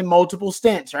Texas in multiple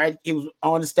stints, right? He was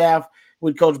on the staff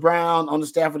with Coach Brown, on the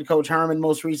staff with Coach Herman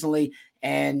most recently.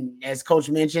 And as Coach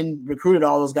mentioned, recruited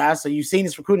all those guys. So you've seen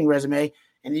his recruiting resume.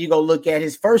 And then you go look at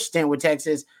his first stint with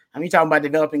Texas. I mean, you're talking about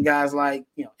developing guys like,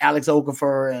 Alex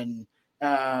Okafor and,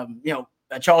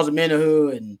 Charles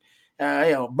Amenahu and,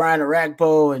 Brian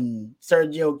Arakpo and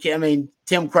Sergio,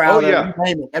 Tim Crowder. You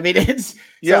name it. I mean, it's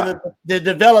so the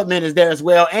development is there as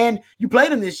well. And you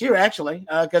played him this year, actually,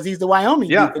 because he's the Wyoming.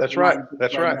 Yeah, that's right.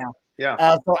 That's right. Now.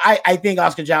 Yeah. So I think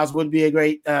Oscar Giles would be a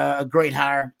great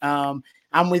hire.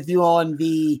 I'm with you on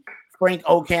the Frank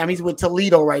Okam. He's with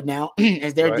Toledo right now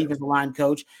as their defensive line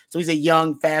coach. So he's a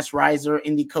young, fast riser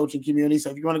in the coaching community.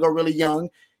 So if you want to go really young,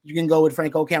 you can go with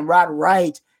Frank Okam. Rod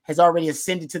Wright has already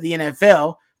ascended to the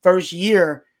NFL. First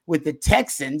year with the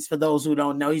Texans. For those who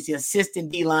don't know, he's the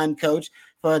assistant D-line coach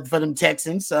for them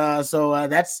Texans.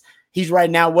 He's right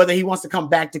now, whether he wants to come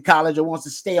back to college or wants to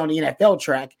stay on the NFL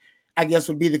track, I guess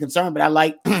would be the concern. But I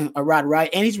like Rod Wright.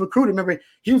 And he's recruited. Remember,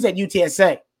 he was at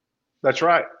UTSA. That's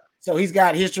right. So he's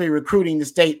got history recruiting the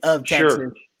state of Texas.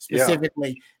 Sure.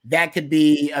 specifically, that could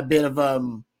be a bit of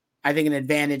I think an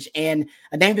advantage. And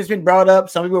a name that's been brought up,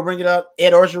 some people bring it up,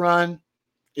 Ed Orgeron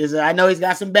is. I know he's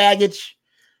got some baggage,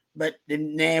 but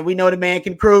man, we know the man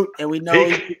can recruit, and we know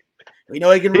he can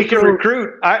recruit. He can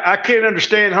recruit. I can't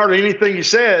understand hardly anything he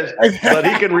says, but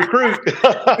he can recruit.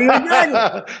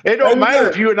 It don't matter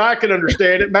if you and I can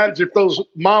understand. It matters if those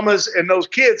mamas and those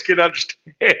kids can understand.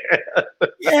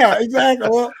 Yeah, exactly.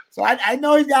 Well, so I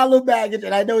know he's got a little baggage,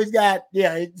 and I know he's got,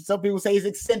 some people say he's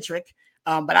eccentric.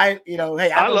 But I love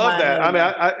that. I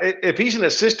mean, if he's an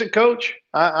assistant coach,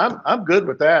 I'm good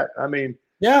with that. I mean,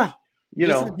 he's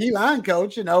a D-line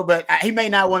coach, but he may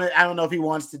not want to. I don't know if he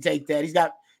wants to take that. He's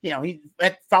got,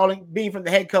 being from the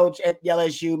head coach at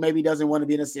LSU, maybe doesn't want to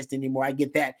be an assistant anymore. I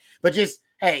get that, but just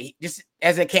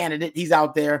as a candidate, he's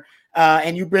out there.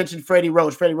 And you mentioned Freddie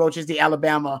Roach. Freddie Roach is the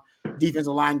Alabama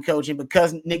defensive line coach, and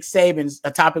because Nick Saban's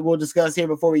a topic we'll discuss here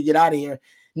before we get out of here,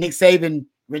 Nick Saban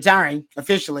retiring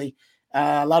officially.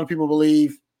 A lot of people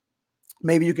believe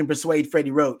maybe you can persuade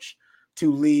Freddie Roach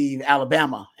to leave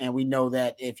Alabama. And we know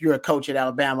that if you're a coach at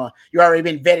Alabama, you've already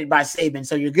been vetted by Saban,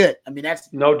 so you're good. I mean,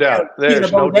 that's no doubt.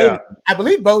 There's no doubt. I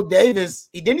believe Bo Davis,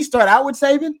 didn't he start out with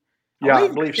Saban? I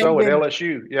believe so with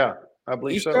LSU. Yeah, I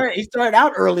believe so. He started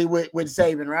out early with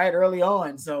Saban, right? Early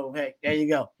on. So, hey, there you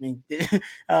go. I mean,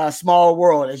 small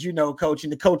world, as you know, coach in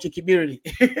the coaching community.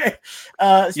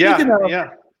 Speaking of,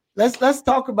 let's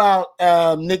talk about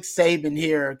Nick Saban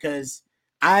here, because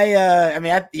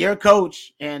you're a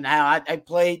coach, and I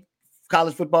played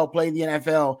college football, played the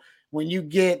NFL. When you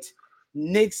get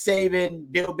Nick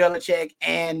Saban, Bill Belichick,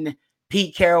 and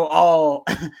Pete Carroll all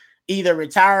either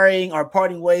retiring or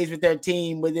parting ways with their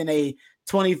team within a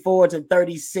 24 to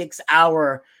 36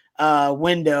 hour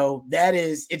window,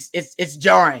 it's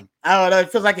jarring. I don't know.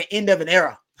 It feels like an end of an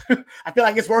era. I feel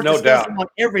like it's worth discussing on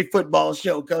every football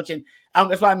show, Coach. And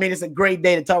that's why I mean it's a great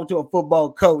day to talk to a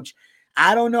football coach.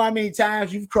 I don't know how many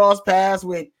times you've crossed paths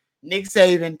with Nick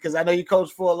Saban, because I know you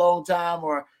coached for a long time,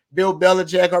 or Bill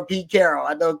Belichick or Pete Carroll.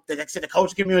 I know, like I said, the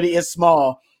coaching community is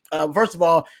small. First of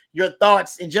all, your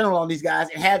thoughts in general on these guys,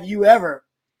 and have you ever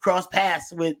crossed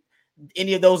paths with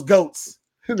any of those goats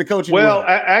in the coaching world?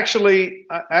 Actually,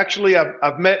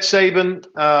 I've met Saban.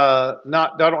 I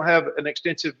don't have an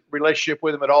extensive relationship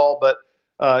with him at all, but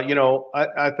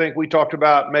I think we talked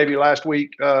about maybe last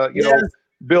week.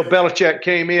 Bill Belichick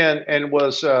came in and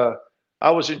I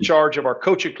was in charge of our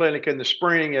coaching clinic in the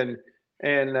spring, and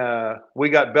we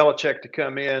got Belichick to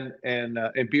come in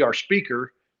and be our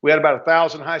speaker. We had about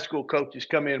 1,000 high school coaches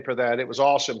come in for that. It was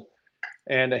awesome,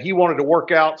 and he wanted to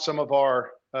work out some of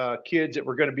our kids that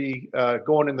were going to be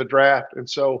going in the draft, and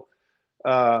so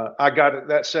I got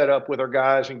that set up with our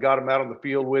guys and got them out on the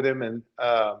field with him, and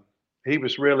he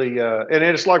was really and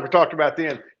it's like we talked about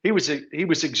then. He was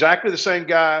exactly the same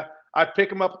guy. I'd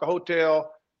pick him up at the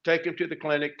hotel, take him to the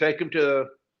clinic, take him to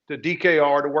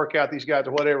DKR to work out these guys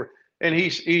or whatever. And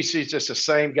he's just the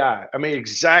same guy. I mean,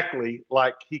 exactly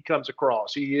like he comes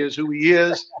across. He is who he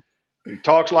is. He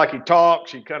talks like he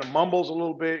talks. He kind of mumbles a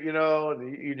little bit, and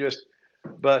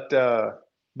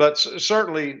but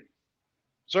certainly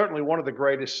one of the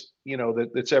greatest,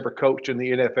 that's ever coached in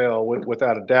the NFL,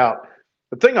 without a doubt.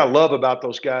 The thing I love about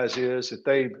those guys is that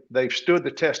they've stood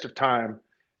the test of time,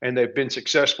 and they've been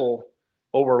successful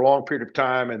over a long period of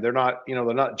time, and they're not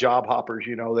job hoppers.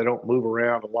 They don't move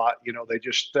around a lot. They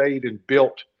just stayed and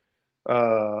built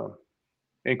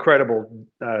incredible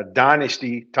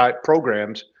dynasty type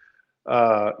programs.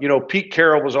 Pete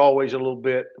Carroll was always a little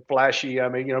bit flashy. I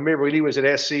mean, remember when he was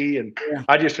at SC, and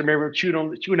I just remember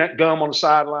chewing that gum on the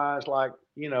sidelines, like,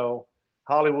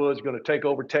 Hollywood's going to take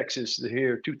over Texas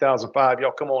here, 2005.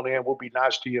 Y'all come on in. We'll be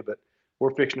nice to you, but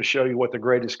we're fixing to show you what the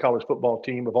greatest college football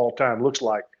team of all time looks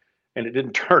like. And it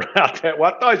didn't turn out that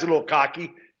well. I thought he was a little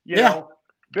cocky. You know,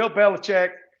 Bill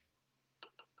Belichick,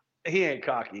 he ain't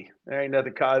cocky. There ain't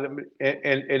nothing cocky.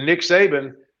 And Nick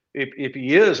Saban, if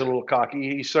he is a little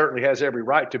cocky, he certainly has every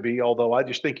right to be, although I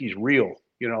just think he's real.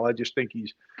 I just think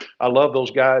I love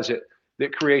those guys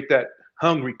that create that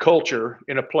hungry culture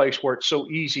in a place where it's so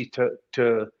easy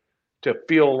to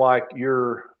feel like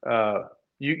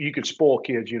you can spoil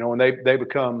kids, and they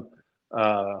become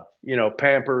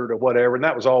pampered or whatever. And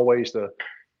that was always the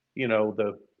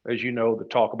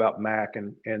talk about Mac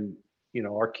and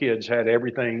our kids had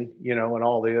everything, and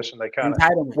all this, and they kind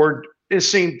of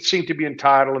seemed to be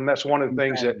entitled. And that's one of the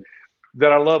things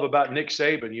that I love about Nick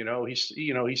Saban.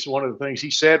 He's one of the things he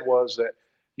said was that,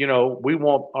 we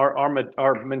want our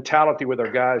mentality with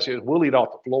our guys is we'll eat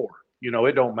off the floor.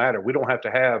 It don't matter. We don't have to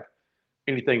have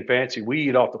anything fancy. We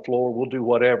eat off the floor. We'll do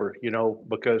whatever,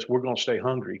 because we're going to stay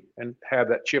hungry and have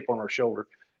that chip on our shoulder.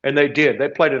 And they did. They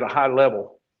played at a high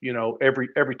level,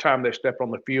 every time they step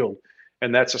on the field.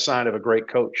 And that's a sign of a great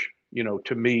coach,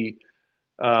 to me.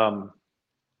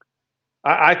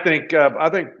 I think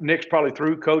Nick's probably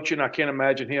through coaching. I can't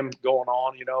imagine him going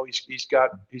on.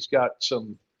 He's got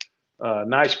some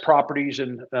nice properties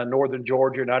in northern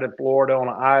Georgia, not in Florida on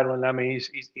an island. I mean,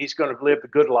 he's going to live the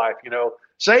good life.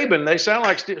 Saban, they sound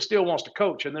like still wants to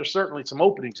coach, and there's certainly some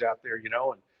openings out there. And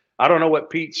I don't know what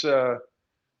Pete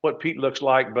looks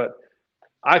like, but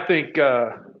I think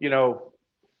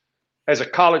as a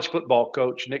college football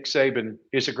coach, Nick Saban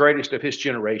is the greatest of his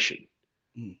generation.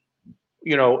 Mm.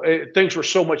 Things were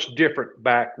so much different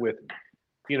back with,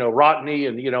 Rodney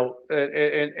and,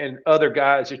 and other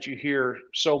guys that you hear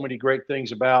so many great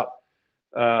things about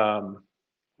from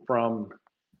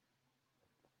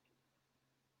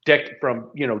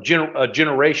a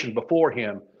generation before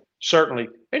him, certainly.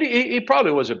 And he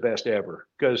probably was the best ever,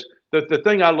 because the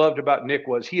thing I loved about Nick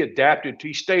was he adapted.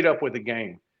 He stayed up with the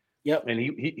game. Yep. And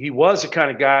he was the kind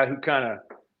of guy who kind of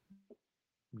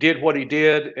did what he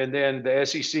did. And then the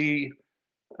SEC,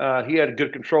 he had a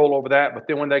good control over that. But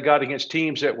then when they got against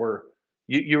teams that were,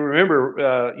 you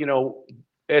remember,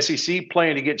 SEC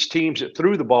playing against teams that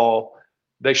threw the ball,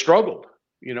 they struggled.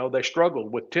 They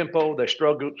struggled with tempo. They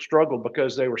struggled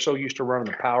because they were so used to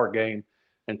running the power game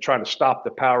and trying to stop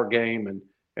the power game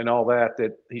and all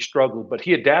that he struggled. But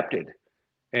he adapted.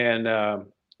 And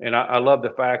I love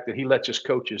the fact that he lets his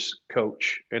coaches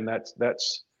coach. And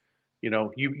that's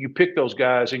you pick those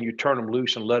guys and you turn them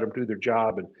loose and let them do their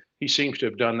job. And he seems to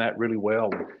have done that really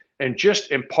well and just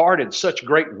imparted such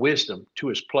great wisdom to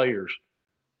his players.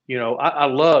 I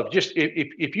love just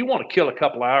if you want to kill a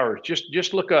couple hours,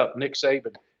 just look up Nick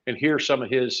Saban and hear some of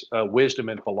his wisdom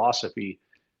and philosophy.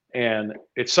 And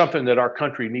it's something that our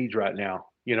country needs right now,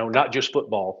 not just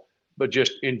football, but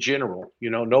just in general.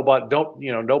 Nobody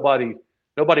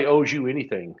owes you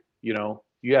anything.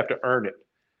 You have to earn it.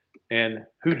 And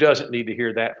who doesn't need to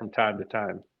hear that from time to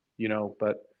time?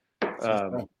 But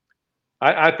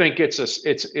I think it's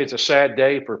a sad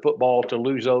day for football to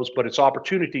lose those, but it's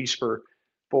opportunities for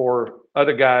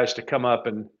other guys to come up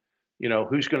and,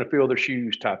 who's going to fill their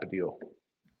shoes type of deal.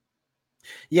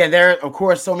 Yeah, there are, of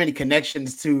course, so many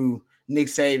connections to Nick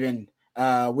Saban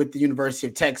with the University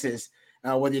of Texas.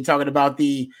 Whether you're talking about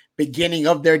the beginning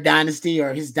of their dynasty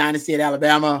or his dynasty at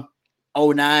Alabama,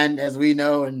 2009, as we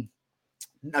know, and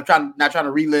not trying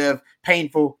to relive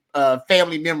painful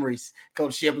family memories,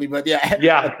 Coach Shipley, but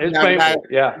yeah, it's painful.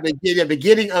 Yeah, the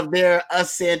beginning of their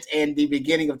ascent and the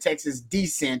beginning of Texas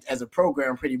descent as a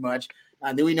program, pretty much.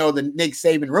 Then we know the Nick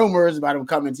Saban rumors about him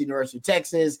coming to the University of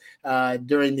Texas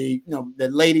during the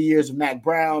later years of Mack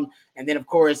Brown, and then of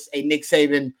course a Nick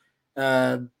Saban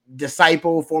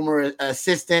disciple, former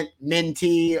assistant,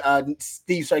 mentee,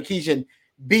 Steve Sarkisian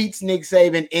beats Nick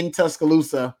Saban in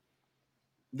Tuscaloosa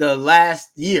the last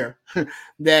year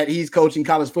that he's coaching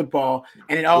college football.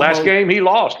 And it almost, last game he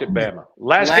lost at Bama.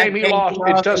 Last game he lost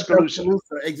in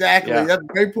Tuscaloosa. Exactly. Yeah. That's a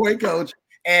great point, Coach.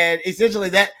 And essentially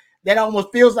that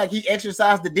almost feels like he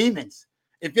exercised the demons.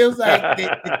 It feels like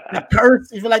the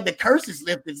curse. You feel like the curse is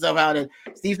lifted somehow. That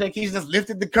Steve Sarkisian just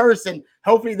lifted the curse, and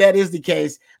hopefully that is the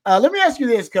case. Let me ask you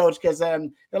this, Coach, because a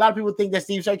lot of people think that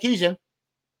Steve Sarkisian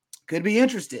could be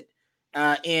interested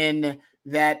in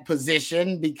that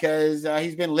position because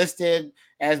he's been listed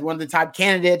as one of the top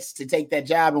candidates to take that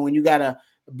job. And when you got a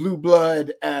blue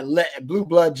blood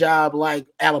job like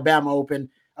Alabama open,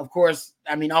 of course,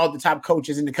 I mean, all the top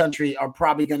coaches in the country are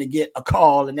probably going to get a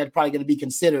call, and that's probably going to be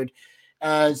considered.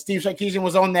 Steve Sarkisian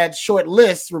was on that short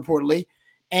list reportedly,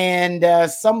 and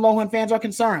some Longhorn fans are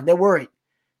concerned. They're worried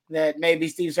that maybe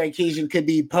Steve Sarkisian could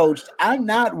be poached. I'm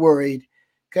not worried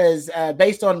because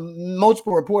based on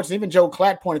multiple reports, and even Joe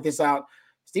Klatt pointed this out,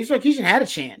 Steve Sarkisian had a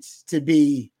chance to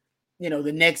be,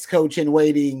 the next coach in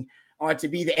waiting or to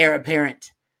be the heir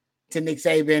apparent to Nick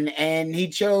Saban, and he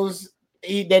chose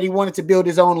that he wanted to build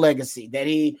his own legacy, that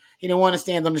he didn't want to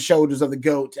stand on the shoulders of the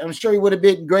GOAT. I'm sure he would have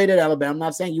been great at Alabama. I'm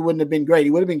not saying he wouldn't have been great.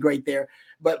 He would have been great there.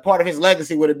 But part of his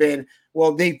legacy would have been,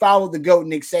 well, they followed the GOAT,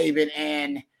 Nick Saban,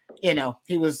 and,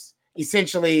 he was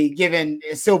essentially given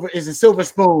a silver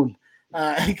spoon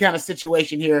kind of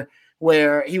situation here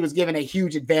where he was given a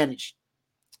huge advantage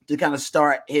to kind of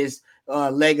start his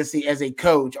legacy as a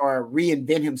coach or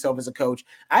reinvent himself as a coach.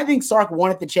 I think Sark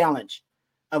wanted the challenge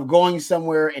of going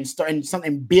somewhere and starting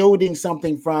something, building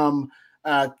something from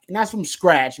not from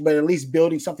scratch, but at least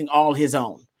building something all his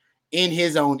own, in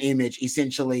his own image,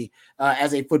 essentially,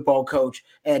 as a football coach,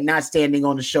 and not standing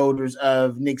on the shoulders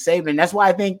of Nick Saban. That's why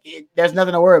I think there's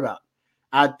nothing to worry about.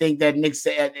 I think that Nick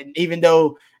Saban, even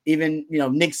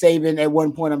Nick Saban at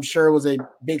one point, I'm sure was a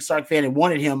big Sark fan and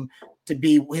wanted him to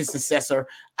be his successor.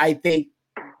 I think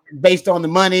based on the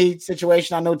money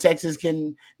situation, I know Texas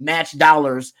can match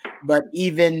dollars, but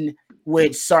even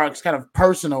with Sark's kind of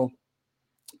personal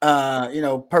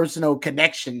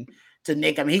connection to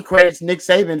Nick, I mean, he credits Nick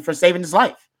Saban for saving his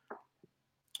life,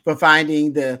 for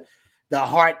finding the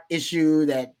heart issue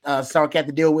that Sark had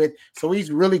to deal with. So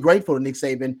he's really grateful to Nick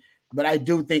Saban. But I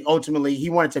do think ultimately he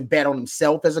wanted to bet on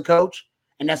himself as a coach,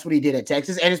 and that's what he did at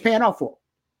Texas, and it's paying off for him.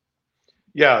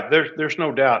 Yeah, there's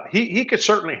no doubt. He could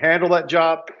certainly handle that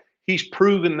job. He's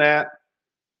proven that.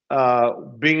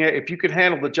 If you can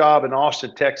handle the job in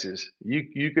Austin, Texas,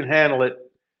 you can handle it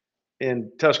in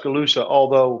Tuscaloosa.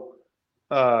 Although,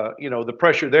 the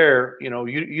pressure there,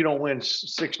 you don't win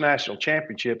 6 national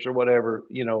championships or whatever.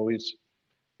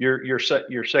 You're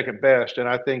second best, and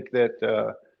I think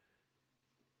that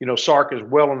Sark is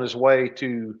well on his way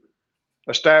to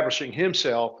establishing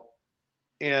himself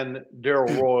in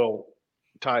Darrell Royal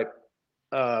type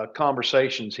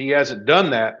conversations. He hasn't done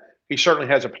that. He certainly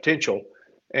has a potential,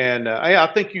 and I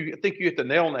think you hit the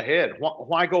nail on the head.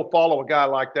 Why go follow a guy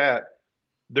like that?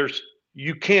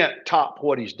 You can't top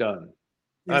what he's done.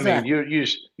 Exactly. I mean, you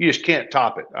just can't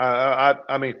top it.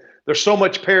 I mean, there's so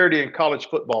much parity in college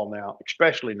football now,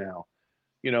 especially now,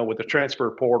 with the transfer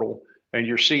portal, and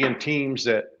you're seeing teams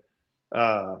that,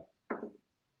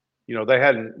 they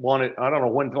hadn't won it. I don't know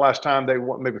when the last time they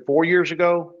won, maybe 4 years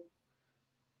ago.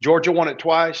 Georgia won it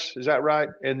twice. Is that right?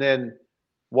 And then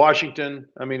Washington.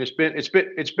 I mean,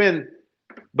 it's been,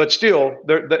 but still,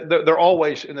 they're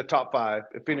always in the top 5,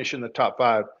 finish in the top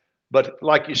 5. But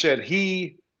like you said,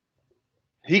 he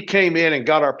came in and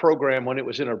got our program when it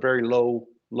was in a very low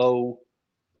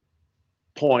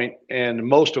point, and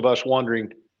most of us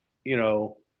wondering,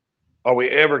 are we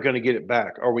ever going to get it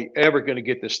back? Are we ever going to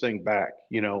get this thing back?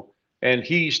 And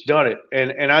he's done it.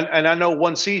 And I know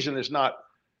one season is not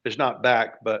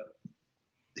back, but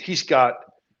he's got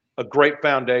a great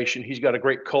foundation. He's got a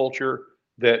great culture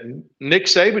that Nick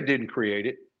Saban didn't create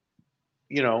it.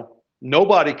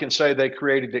 Nobody can say they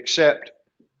created except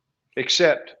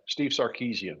Steve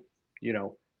Sarkisian.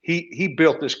 He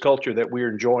built this culture that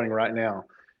we're enjoying right now.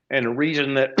 And the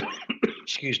reason that,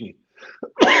 excuse me,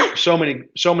 so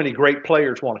many great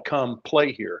players want to come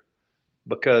play here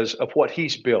because of what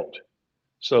he's built.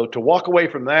 So to walk away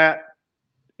from that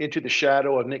into the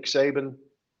shadow of Nick Saban,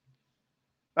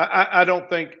 I don't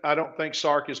think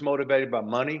Sark is motivated by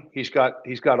money. He's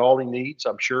got all he needs,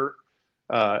 I'm sure.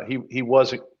 He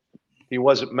wasn't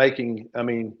making. I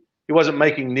mean, he wasn't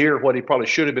making near what he probably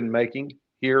should have been making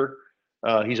here.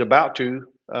 He's about to.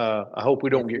 I hope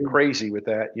we don't get crazy with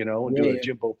that, and do a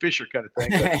Jimbo Fisher kind of thing.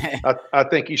 But I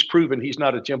think he's proven he's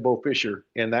not a Jimbo Fisher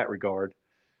in that regard.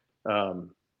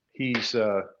 He's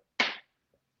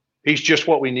just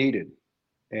what we needed.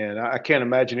 And I can't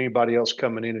imagine anybody else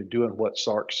coming in and doing what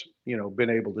Sark's, been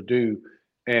able to do.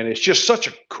 And it's just such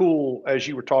a cool, as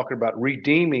you were talking about,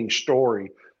 redeeming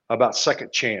story about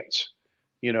second chance,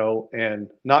 and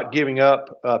not giving up,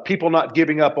 people not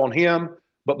giving up on him,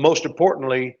 but most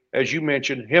importantly, as you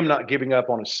mentioned, him not giving up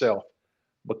on himself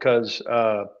because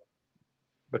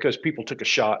people took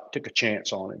a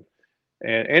chance on him.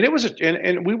 And it was,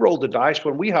 and we rolled the dice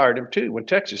when we hired him too, when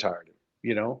Texas hired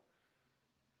him,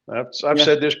 I've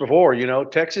said this before,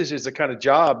 Texas is the kind of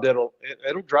job it'll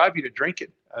drive you to drinking.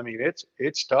 I mean,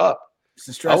 it's tough. It's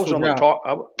a stressful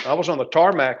job. I was on the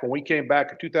tarmac when we came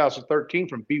back in 2013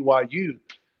 from BYU.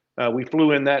 We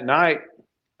flew in that night,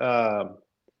 and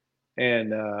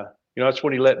that's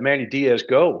when he let Manny Diaz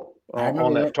go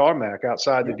on that tarmac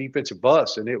outside the defensive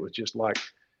bus, and it was just like,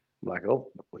 oh,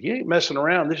 he ain't messing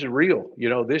around. This is real.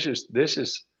 This is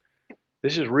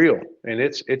real, and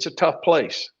it's a tough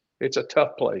place. It's a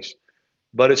tough place,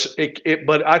 but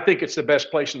but I think it's the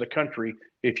best place in the country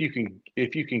if you can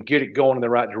get it going in the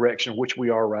right direction, which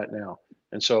we are right now.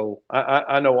 And so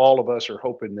I know all of us are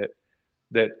hoping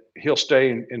that he'll stay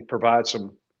and provide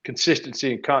some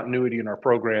consistency and continuity in our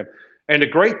program. And the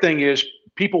great thing is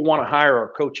people want to hire our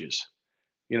coaches.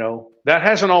 That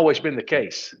hasn't always been the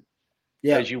case,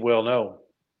 as you well know.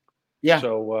 Yeah.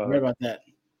 So I heard about that.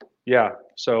 Yeah.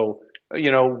 So,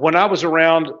 when I was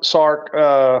around Sark,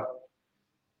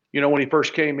 when he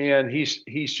first came in, he's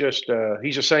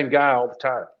the same guy all the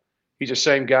time. He's the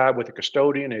same guy with the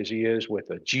custodian as he is with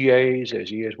the GAs, as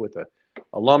he is with the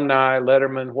alumni,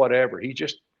 letterman, whatever. He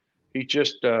just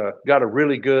got a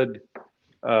really good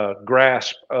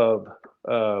grasp of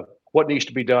what needs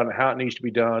to be done and how it needs to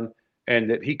be done, and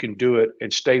that he can do it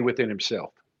and stay within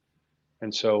himself.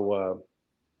 And so,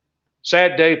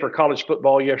 sad day for college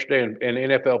football yesterday and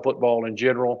NFL football in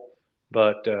general,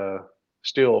 but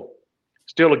still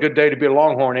a good day to be a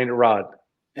Longhorn, ain't it, Rod?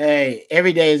 Hey,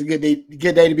 every day is a good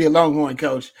day to be a Longhorn,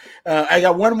 Coach. I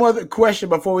got one more question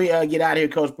before we get out of here,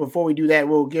 Coach. Before we do that,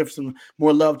 we'll give some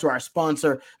more love to our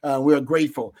sponsor. We're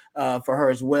grateful for her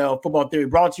as well. Football Theory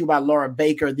brought to you by Laura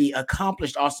Baker, the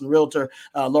accomplished Austin realtor.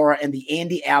 Laura and the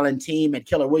Andy Allen team at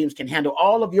Keller Williams can handle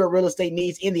all of your real estate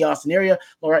needs in the Austin area.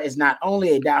 Laura is not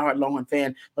only a diehard Longhorn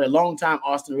fan, but a longtime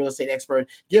Austin real estate expert.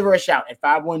 Give her a shout at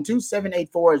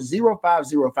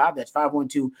 512-784-0505. That's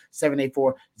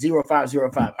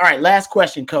 512-784-0505. All right, last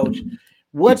question, Coach.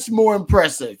 What's more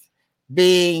impressive,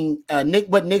 being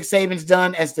what Nick Saban's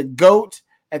done as the GOAT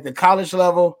at the college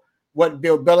level, what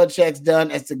Bill Belichick's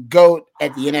done as the GOAT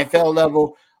at the NFL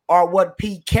level, or what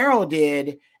Pete Carroll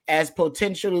did as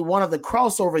potentially one of the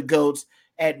crossover GOATs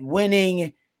at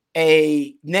winning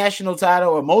a national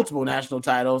title or multiple national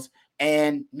titles?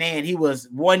 And man, he was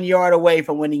 1 yard away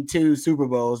from winning 2 Super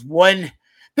Bowls.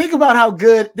 Think about how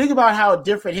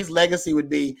different his legacy would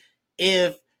be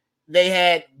if they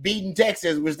had beaten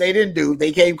Texas, which they didn't do.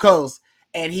 They came close,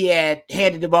 and he had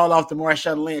handed the ball off to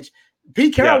Marshawn Lynch.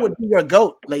 Pete Carroll would be your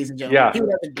GOAT, ladies and gentlemen. He would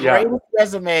have the greatest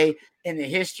resume in the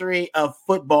history of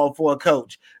football for a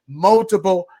coach.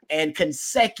 Multiple and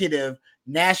consecutive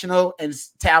national and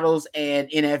titles and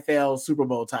NFL Super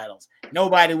Bowl titles.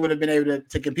 Nobody would have been able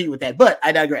to compete with that. But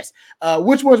I digress.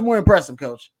 Which one's more impressive,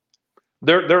 Coach?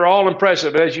 They're all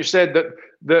impressive. As you said,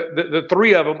 the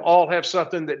three of them all have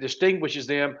something that distinguishes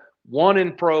them. One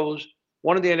in pros,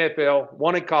 one in the NFL,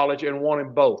 one in college, and one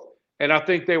in both. And I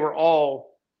think they were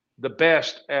all the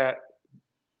best at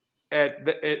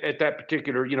that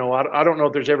particular. I don't know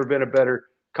if there's ever been a better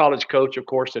college coach, of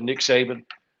course, than Nick Saban.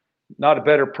 Not a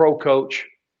better pro coach,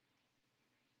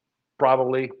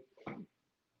 probably.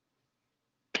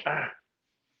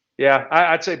 Yeah,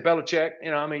 I'd say Belichick.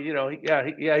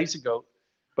 He's a GOAT.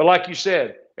 But like you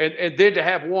said, and then to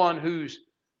have one who's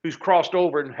crossed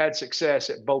over and had success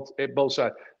at both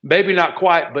sides. Maybe not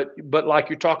quite, but like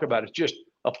you're talking about, it's just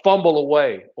a fumble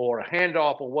away or a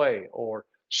handoff away or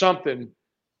something,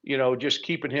 just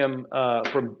keeping him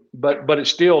from. But it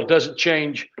still doesn't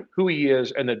change who he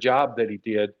is and the job that he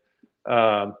did.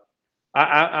 I'm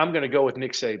going to go with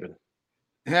Nick Saban.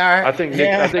 All right. I think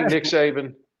Nick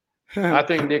Saban. I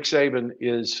think Nick Saban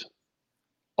is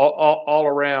all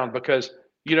around because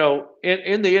in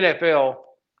the NFL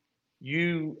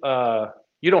you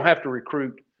don't have to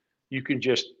recruit. You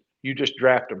just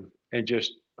draft them and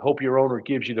just hope your owner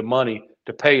gives you the money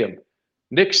to pay them.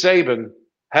 Nick Saban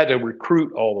had to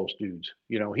recruit all those dudes.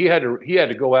 He had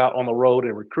to go out on the road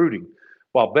and recruiting,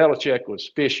 while Belichick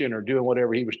was fishing or doing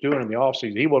whatever he was doing in the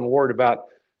offseason. He wasn't worried about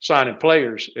signing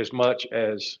players as much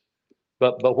as.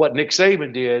 But what Nick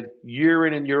Saban did year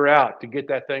in and year out to get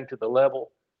that thing to the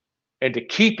level and to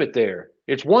keep it there.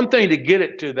 It's one thing to get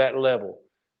it to that level,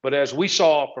 but as we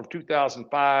saw from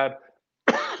 2005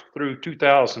 through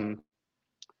 2005,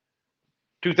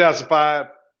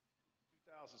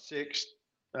 2006,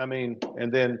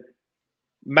 and then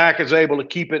Mac is able to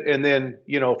keep it. And then,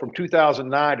 from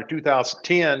 2009 to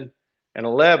 2010 and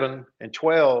 11 and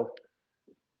 12,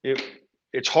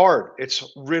 it's hard.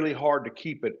 It's really hard to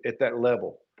keep it at that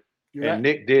level. Yeah. And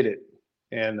Nick did it.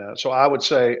 And so I would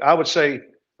say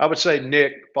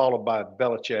Nick followed by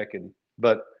Belichick,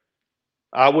 but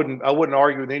I wouldn't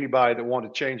argue with anybody that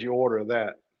wanted to change the order of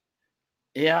that.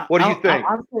 Yeah. What do you think?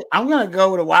 I'm going to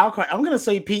go with a wild card. I'm going to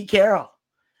say Pete Carroll.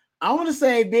 I want to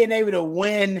say being able to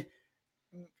win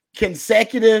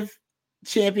consecutive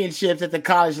championships at the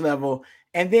college level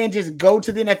and then just go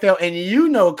to the NFL.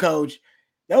 And Coach,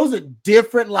 those are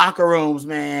different locker rooms,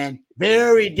 man.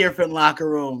 Very different locker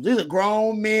rooms. These are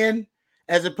grown men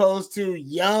as opposed to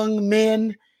young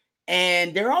men.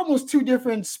 And they're almost two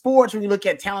different sports when you look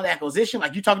at talent acquisition.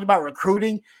 Like you talked about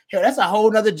recruiting. Hell, that's a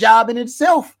whole nother job in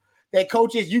itself that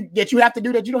coaches that you have to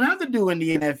do that you don't have to do in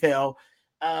the NFL.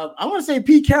 I want to say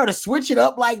Pete Carroll to switch it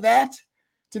up like that,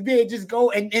 to be able to just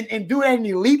go and do it at an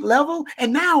elite level.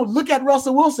 And now look at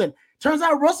Russell Wilson. Turns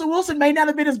out Russell Wilson may not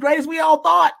have been as great as we all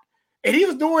thought. And he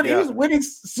was winning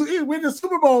the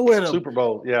Super Bowl with him. Super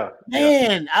Bowl, yeah.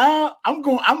 Man, I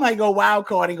might go wild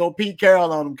card and go Pete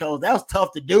Carroll on him, Coach. That was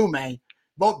tough to do, man.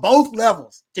 Both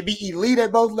levels. To be elite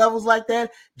at both levels like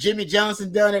that. Jimmy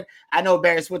Johnson done it. I know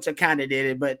Barry Switzer kind of did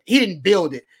it, but he didn't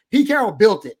build it. Pete Carroll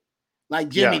built it like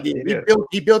Jimmy did.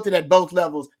 He built it at both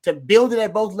levels. To build it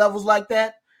at both levels like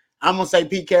that, I'm going to say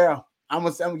Pete Carroll. I'm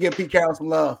going to give Pete Carroll some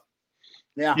love.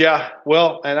 Yeah. Yeah.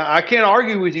 Well, and I can't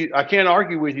argue with you. I can't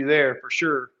argue with you there for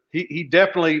sure. He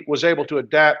definitely was able to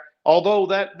adapt. Although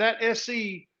that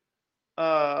SC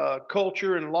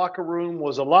culture and locker room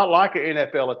was a lot like an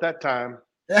NFL at that time.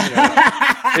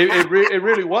 It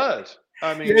really was.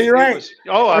 I mean, you're right.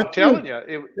 I'm telling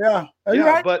you. You're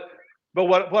right. But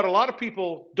what a lot of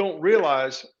people don't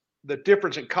realize, the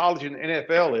difference in college and the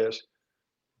NFL is,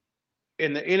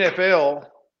 in the NFL,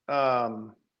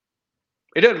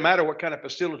 it doesn't matter what kind of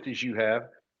facilities you have.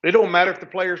 It don't matter if the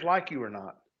players like you or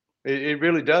not. It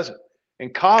really doesn't.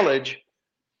 In college,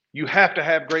 you have to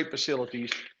have great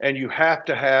facilities, and you have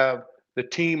to have the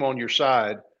team on your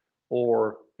side,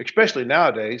 or especially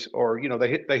nowadays, or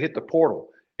they hit the portal.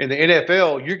 In the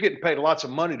NFL, you're getting paid lots of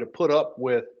money to put up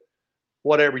with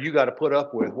whatever you got to put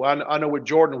up with. Well, I know when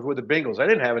Jordan was with the Bengals, they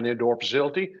didn't have an indoor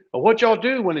facility. But what y'all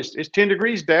do when it's 10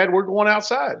 degrees, Dad? We're going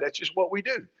outside. That's just what we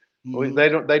do.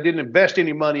 Mm-hmm. They didn't invest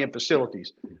any money in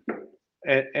facilities,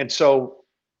 and so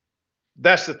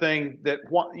that's the thing that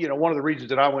one of the reasons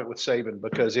that I went with Saban,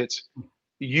 because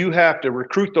you have to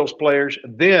recruit those players,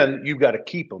 then you've got to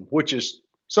keep them, which is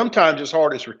sometimes as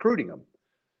hard as recruiting them,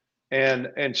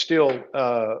 and still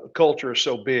culture is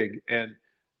so big, and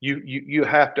you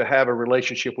have to have a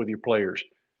relationship with your players,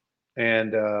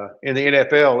 and in the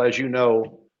NFL, as you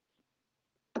know,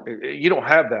 you don't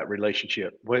have that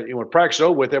relationship. When practice is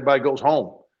over with, everybody goes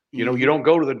home. You don't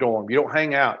go to the dorm, you don't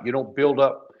hang out, you don't build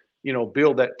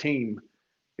that team.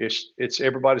 It's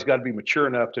everybody's got to be mature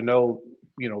enough to know,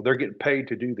 they're getting paid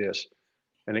to do this.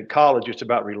 And in college, it's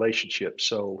about relationships.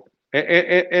 So,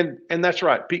 and that's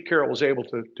right. Pete Carroll was able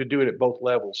to do it at both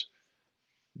levels.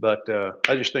 But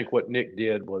I just think what Nick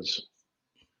did was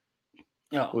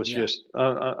just,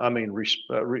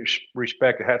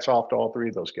 respect. Hats off to all three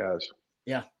of those guys.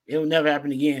 Yeah, it'll never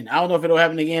happen again. I don't know if it'll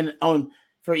happen again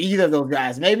for either of those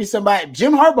guys. Maybe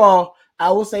Jim Harbaugh, I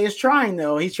will say, is trying,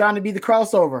 though. He's trying to be the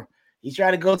crossover. He's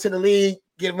trying to go to the league,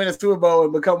 get him in a Super Bowl,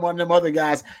 and become one of them other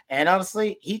guys. And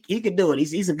honestly, he can do it.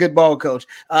 He's a good ball coach.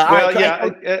 Let's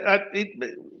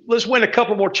win a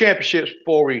couple more championships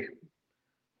before we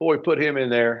put him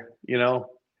in there.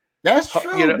 That's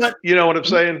true. You know what I'm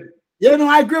saying? Yeah, no,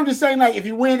 I agree with you saying, like, if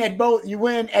you win at both, you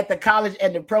win at the college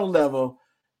and the pro level.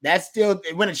 That's still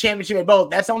win a championship at both.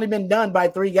 That's only been done by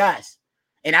 3 guys.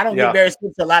 And I don't give Barry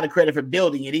Switzer a lot of credit for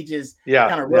building it. He just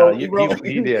kind of rode.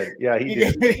 He did. Yeah, he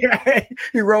did.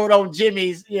 He rode on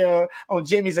Jimmy's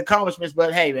accomplishments.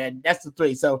 But hey, man, that's the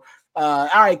 3. So, all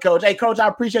right, Coach. Hey, Coach, I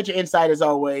appreciate your insight as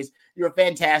always. You're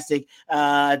fantastic.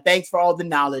 Thanks for all the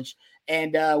knowledge.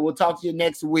 And we'll talk to you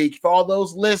next week. For all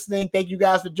those listening, thank you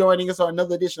guys for joining us on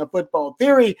another edition of Football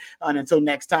Theory. And until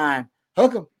next time,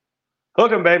 hook 'em.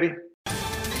 Hook 'em, baby.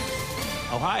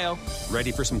 Ohio,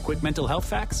 ready for some quick mental health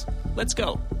facts? Let's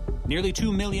go. Nearly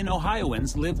 2 million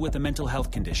Ohioans live with a mental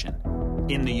health condition.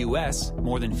 In the U.S.,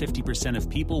 more than 50% of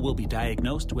people will be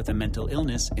diagnosed with a mental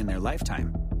illness in their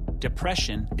lifetime.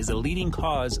 Depression is a leading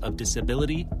cause of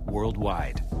disability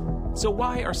worldwide. So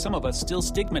why are some of us still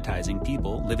stigmatizing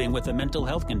people living with a mental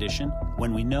health condition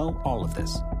when we know all of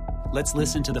this? Let's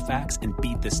listen to the facts and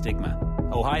beat the stigma.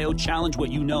 Ohio, challenge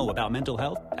what you know about mental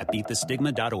health at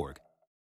beatthestigma.org.